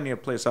there, plenty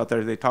of places out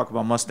there. They talk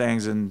about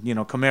Mustangs and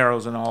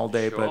Camaros and all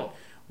day, Sure.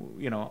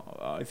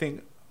 but I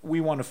think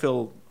we want to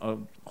fill a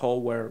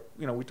hole where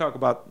we talk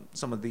about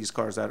some of these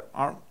cars that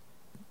aren't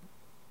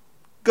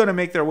gonna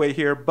make their way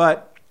here,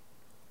 but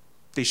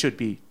they should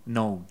be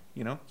known.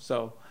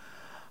 So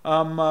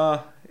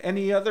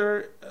any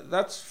other?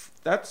 That's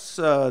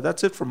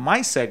it for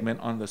my segment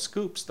on the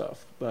scoop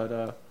stuff. But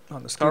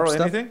On the scoop Taro,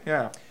 stuff? anything?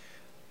 Yeah.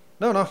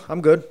 No,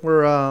 I'm good.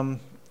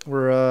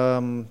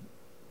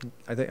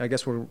 I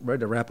guess we're ready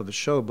to wrap up the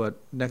show, but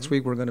next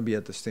week we're going to be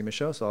at the SEMA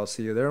show, so I'll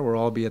see you there. We'll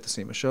all be at the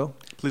SEMA show.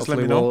 Please Hopefully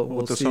let me know We'll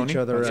with the see each Sony.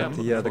 other Yeah, at I'm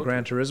the looking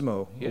Gran forward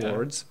Turismo Yeah.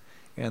 Awards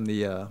and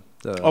the.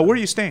 Oh, where are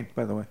you staying,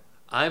 by the way?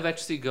 I'm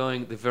actually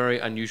going. The very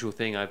unusual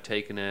thing I've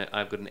taken.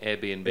 I've got an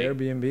Airbnb.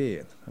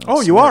 Airbnb. Oh,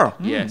 you smart.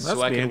 are. Yes, that's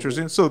so I be can-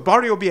 interesting. So the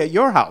party will be at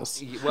your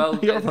house. Well,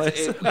 Your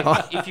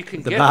if you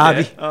can The get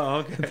Bobby. there. Oh,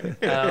 okay.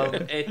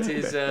 It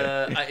is.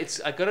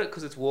 I got it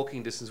because it's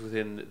walking distance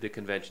within the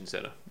convention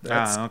center.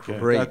 That's okay.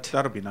 great.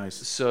 That'll be nice.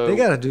 So They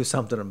got to do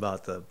something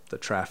about the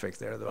traffic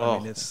there, though. I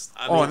mean, it's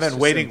I Oh, mean, and then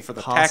just waiting for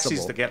the taxis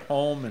impossible. to get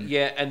home, and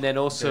yeah, and then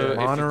also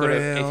Yeah.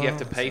 if you have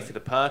to Monorail. pay for the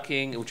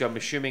parking, which I'm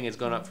assuming has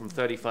gone up from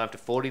 35 to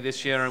 40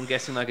 this year. I'm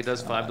guessing like it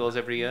does $5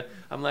 every year.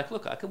 I'm like,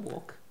 look, I can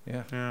walk.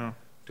 yeah. yeah.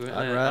 Do it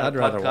I'd on ra- a I'd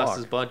rather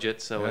podcaster's walk.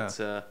 budget, so Yeah. it's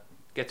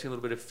gets you a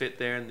little bit of fit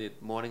there in the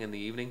morning and the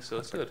evening, so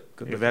it's good.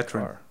 Good You're a looking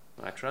veteran. car.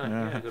 I try.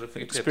 Yeah. Yeah, I got a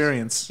few tips.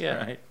 Experience.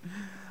 Yeah.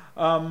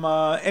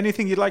 Right.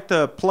 Anything you'd like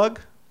to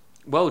plug?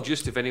 Well,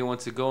 just if anyone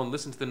wants to go and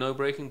listen to the No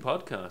Braking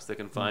podcast, they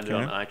can find it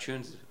on Okay.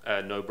 iTunes.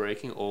 No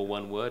Braking, all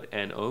one word,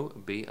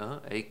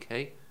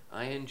 NOBRAKING.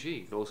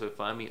 You can also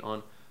find me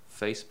on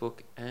Facebook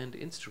and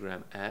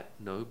Instagram at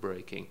No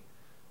Braking.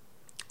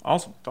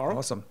 Awesome. Taro?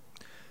 Awesome.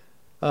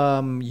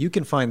 You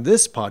can find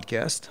this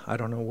podcast. I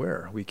don't know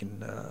where we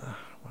can.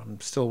 I'm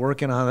still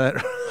working on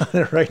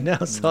that right now,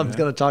 so I'm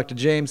going to talk to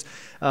James.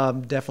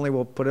 Definitely,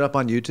 we'll put it up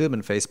on YouTube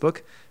and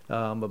Facebook.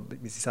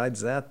 But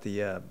besides that,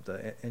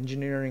 the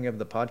engineering of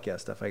the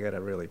podcast stuff, I got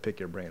to really pick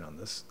your brain on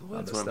this. Well,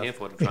 on that's this what I'm here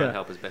stuff. for, to try Yeah. and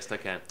help as best I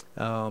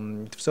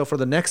can. So for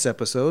the next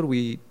episode,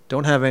 we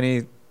don't have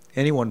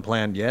anyone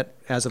planned yet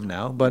as of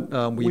now, but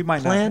we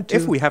might plan not. to.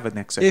 If we have a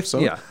next if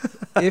episode. yeah,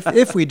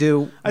 if we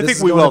do, I this think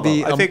is we gonna will.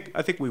 be Though. a-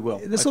 I think we will.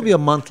 This I will think- be a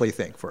monthly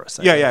thing for us.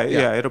 I Yeah, think.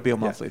 yeah. It'll be a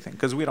monthly thing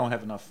because we don't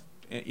have enough.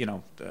 I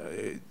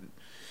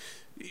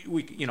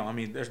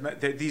mean, there's not,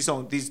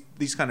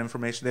 these kind of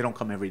information. They don't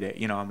come every day.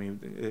 I mean,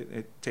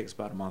 it takes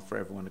about a month for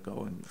everyone to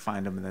go and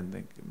find them, and then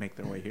they make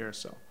their way here.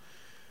 So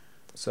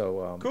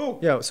So Cool.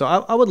 Yeah, so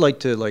I would like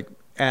to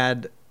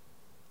add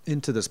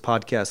into this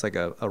podcast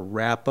a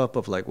wrap up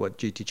of what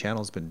GT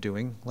Channel's been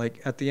doing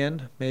at the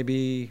end,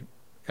 maybe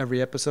every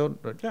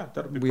episode. But yeah,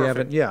 that'll be we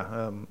perfect.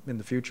 haven't in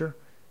the future.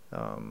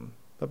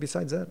 But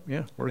besides that,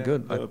 we're Yeah,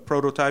 good. The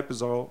prototype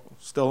is all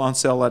still on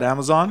sale at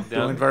Amazon, Yeah.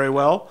 doing very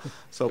well.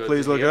 So Good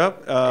please to look it hear. up.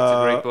 It's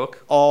a great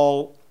book.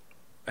 All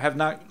have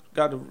not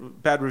got a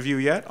bad review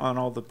yet on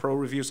all the pro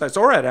review sites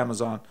or at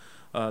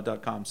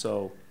Amazon.com.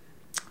 So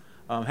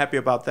I'm happy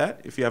about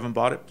that. If you haven't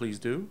bought it, please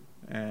do.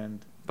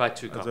 And Buy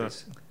 2 As a-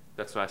 copies.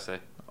 That's what I say.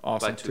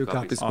 awesome. Buy two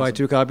copies. Awesome. Buy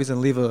 2 copies and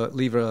leave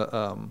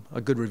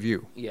a good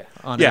review Yeah.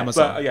 on Yeah,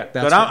 Amazon. but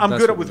That's I'm what-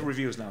 good that's with what we-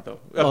 reviews now, though.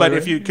 Oh, But really?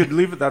 if you could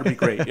leave it, that'd be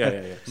great.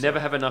 Yeah. Never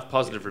have enough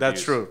positive reviews.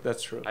 That's true.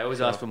 That's true. I always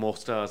So ask for more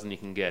stars than you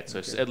can get. So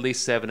at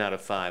least 7 out of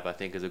 5, I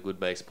think, is a good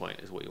base point.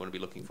 Is what you want to be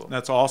looking for.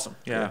 That's awesome.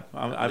 Yeah,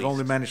 Yeah, at I've only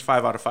least. managed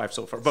 5 out of 5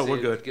 so far, but So we're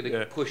good. Gonna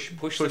Yeah. push them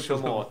Push for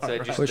them more. more. So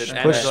just Push-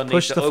 that push- Amazon push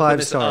needs to the open 5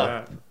 this star.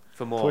 up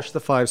for more. Push the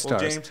 5 Well,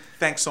 stars. James,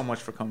 thanks so much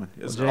for coming.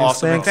 It's James,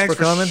 awesome. And thanks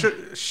for coming.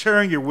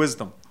 sharing your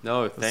wisdom.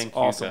 No, thank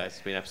you awesome. guys.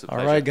 It's been an absolute All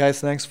pleasure. right, guys,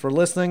 thanks for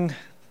listening.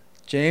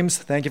 James,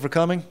 thank you for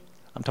coming.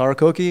 I'm Taro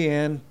Koki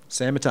and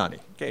Sam Matani.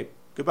 Okay,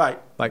 goodbye.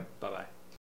 Bye. Bye bye.